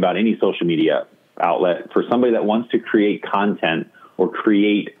talking about any social media outlet for somebody that wants to create content or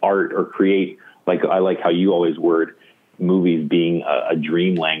create art or create, like, I like how you always word movies being a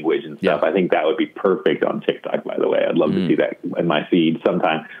dream language and stuff. Yeah. I think that would be perfect on TikTok, by the way. I'd love to see that in my feed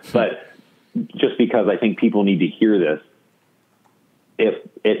sometime. But just because I think people need to hear this, if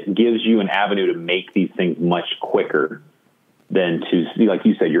it gives you an avenue to make these things much quicker than to see, like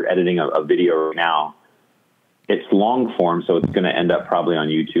you said, you're editing a video right now. It's long form, so it's going to end up probably on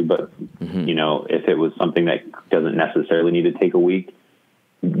YouTube. But, if it was something that doesn't necessarily need to take a week,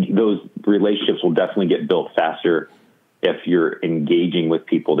 those relationships will definitely get built faster if you're engaging with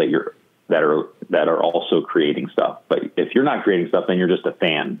people that are also creating stuff. But if you're not creating stuff, then you're just a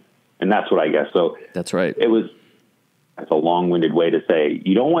fan. And that's what I guess. So that's right. That's a long-winded way to say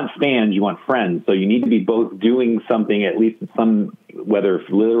you don't want fans, you want friends. So you need to be both doing something, at least some, whether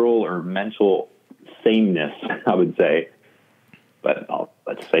literal or mental sameness, I would say. But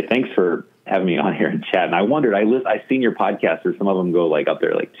let's say thanks for having me on here and chat. And I wondered, I've seen your podcasts, or some of them go like up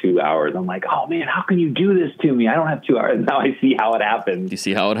there like 2 hours. I'm like, oh man, how can you do this to me? I don't have 2 hours. Now I see how it happens. You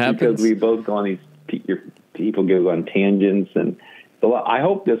see how it happens? Because we both go on people go on tangents. And so I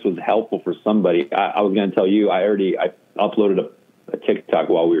hope this was helpful for somebody. I was going to tell you, I uploaded a TikTok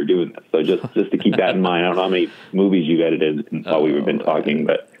while we were doing this. So just to keep that in mind. I don't know how many movies you've edited while we've been talking,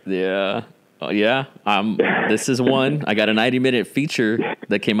 but yeah. Yeah, this is one. I got a 90-minute feature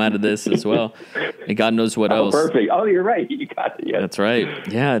that came out of this as well, and God knows what else. Perfect. Oh, you're right. You got it. Yeah, that's right.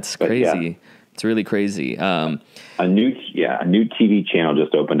 Yeah, it's crazy. Yeah. It's really crazy. A new TV channel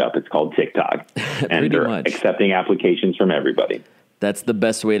just opened up. It's called TikTok, and they're accepting applications from everybody. That's the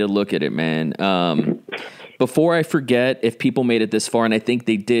best way to look at it, man. Before I forget, if people made it this far, and I think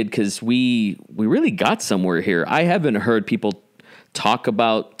they did, because we really got somewhere here. I haven't heard people talk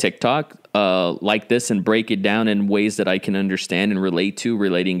about TikTok like this and break it down in ways that I can understand and relate to,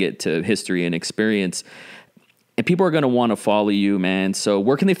 relating it to history and experience. And people are going to want to follow you, man. So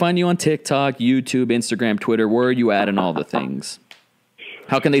where can they find you on TikTok, YouTube, Instagram, Twitter? Where are you at and all the things?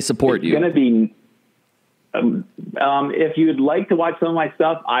 How can they support you? It's going to be, if you'd like to watch some of my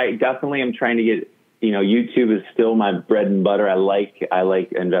stuff, I definitely am trying to get, YouTube is still my bread and butter. I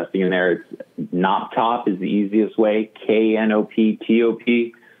like investing in there. It's Knoptop is the easiest way,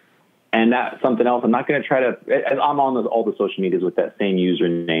 KNOPTOP. And that's something else. I'm not going to try to, I'm on all the social medias with that same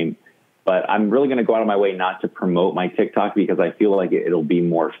username, but I'm really going to go out of my way not to promote my TikTok, because I feel like it'll be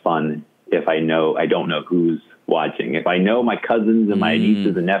more fun if I don't know who's watching. If I know my cousins and my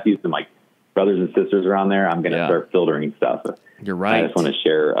nieces and nephews and my brothers and sisters are on there, I'm going to start filtering stuff. You're right. I just want to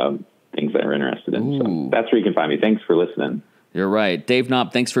share things that I'm interested in. So that's where you can find me. Thanks for listening. You're right. Dave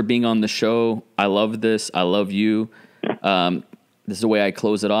Knop, thanks for being on the show. I love this. I love you. This is the way I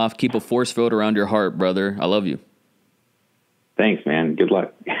close it off. Keep a force field around your heart, brother. I love you. Thanks, man. Good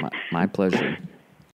luck. My pleasure.